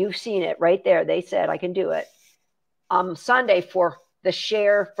MM. You've seen it right there. They said I can do it. Sunday for the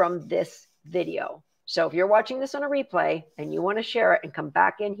share from this video. So if you're watching this on a replay and you want to share it and come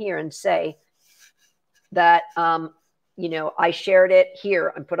back in here and say that, I shared it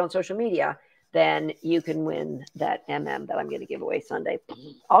here and put on social media, then you can win that MM that I'm going to give away Sunday.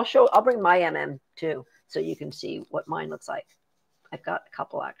 I'll bring my MM too, so you can see what mine looks like. I've got a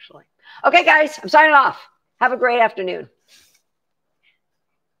couple actually. Okay, guys, I'm signing off. Have a great afternoon.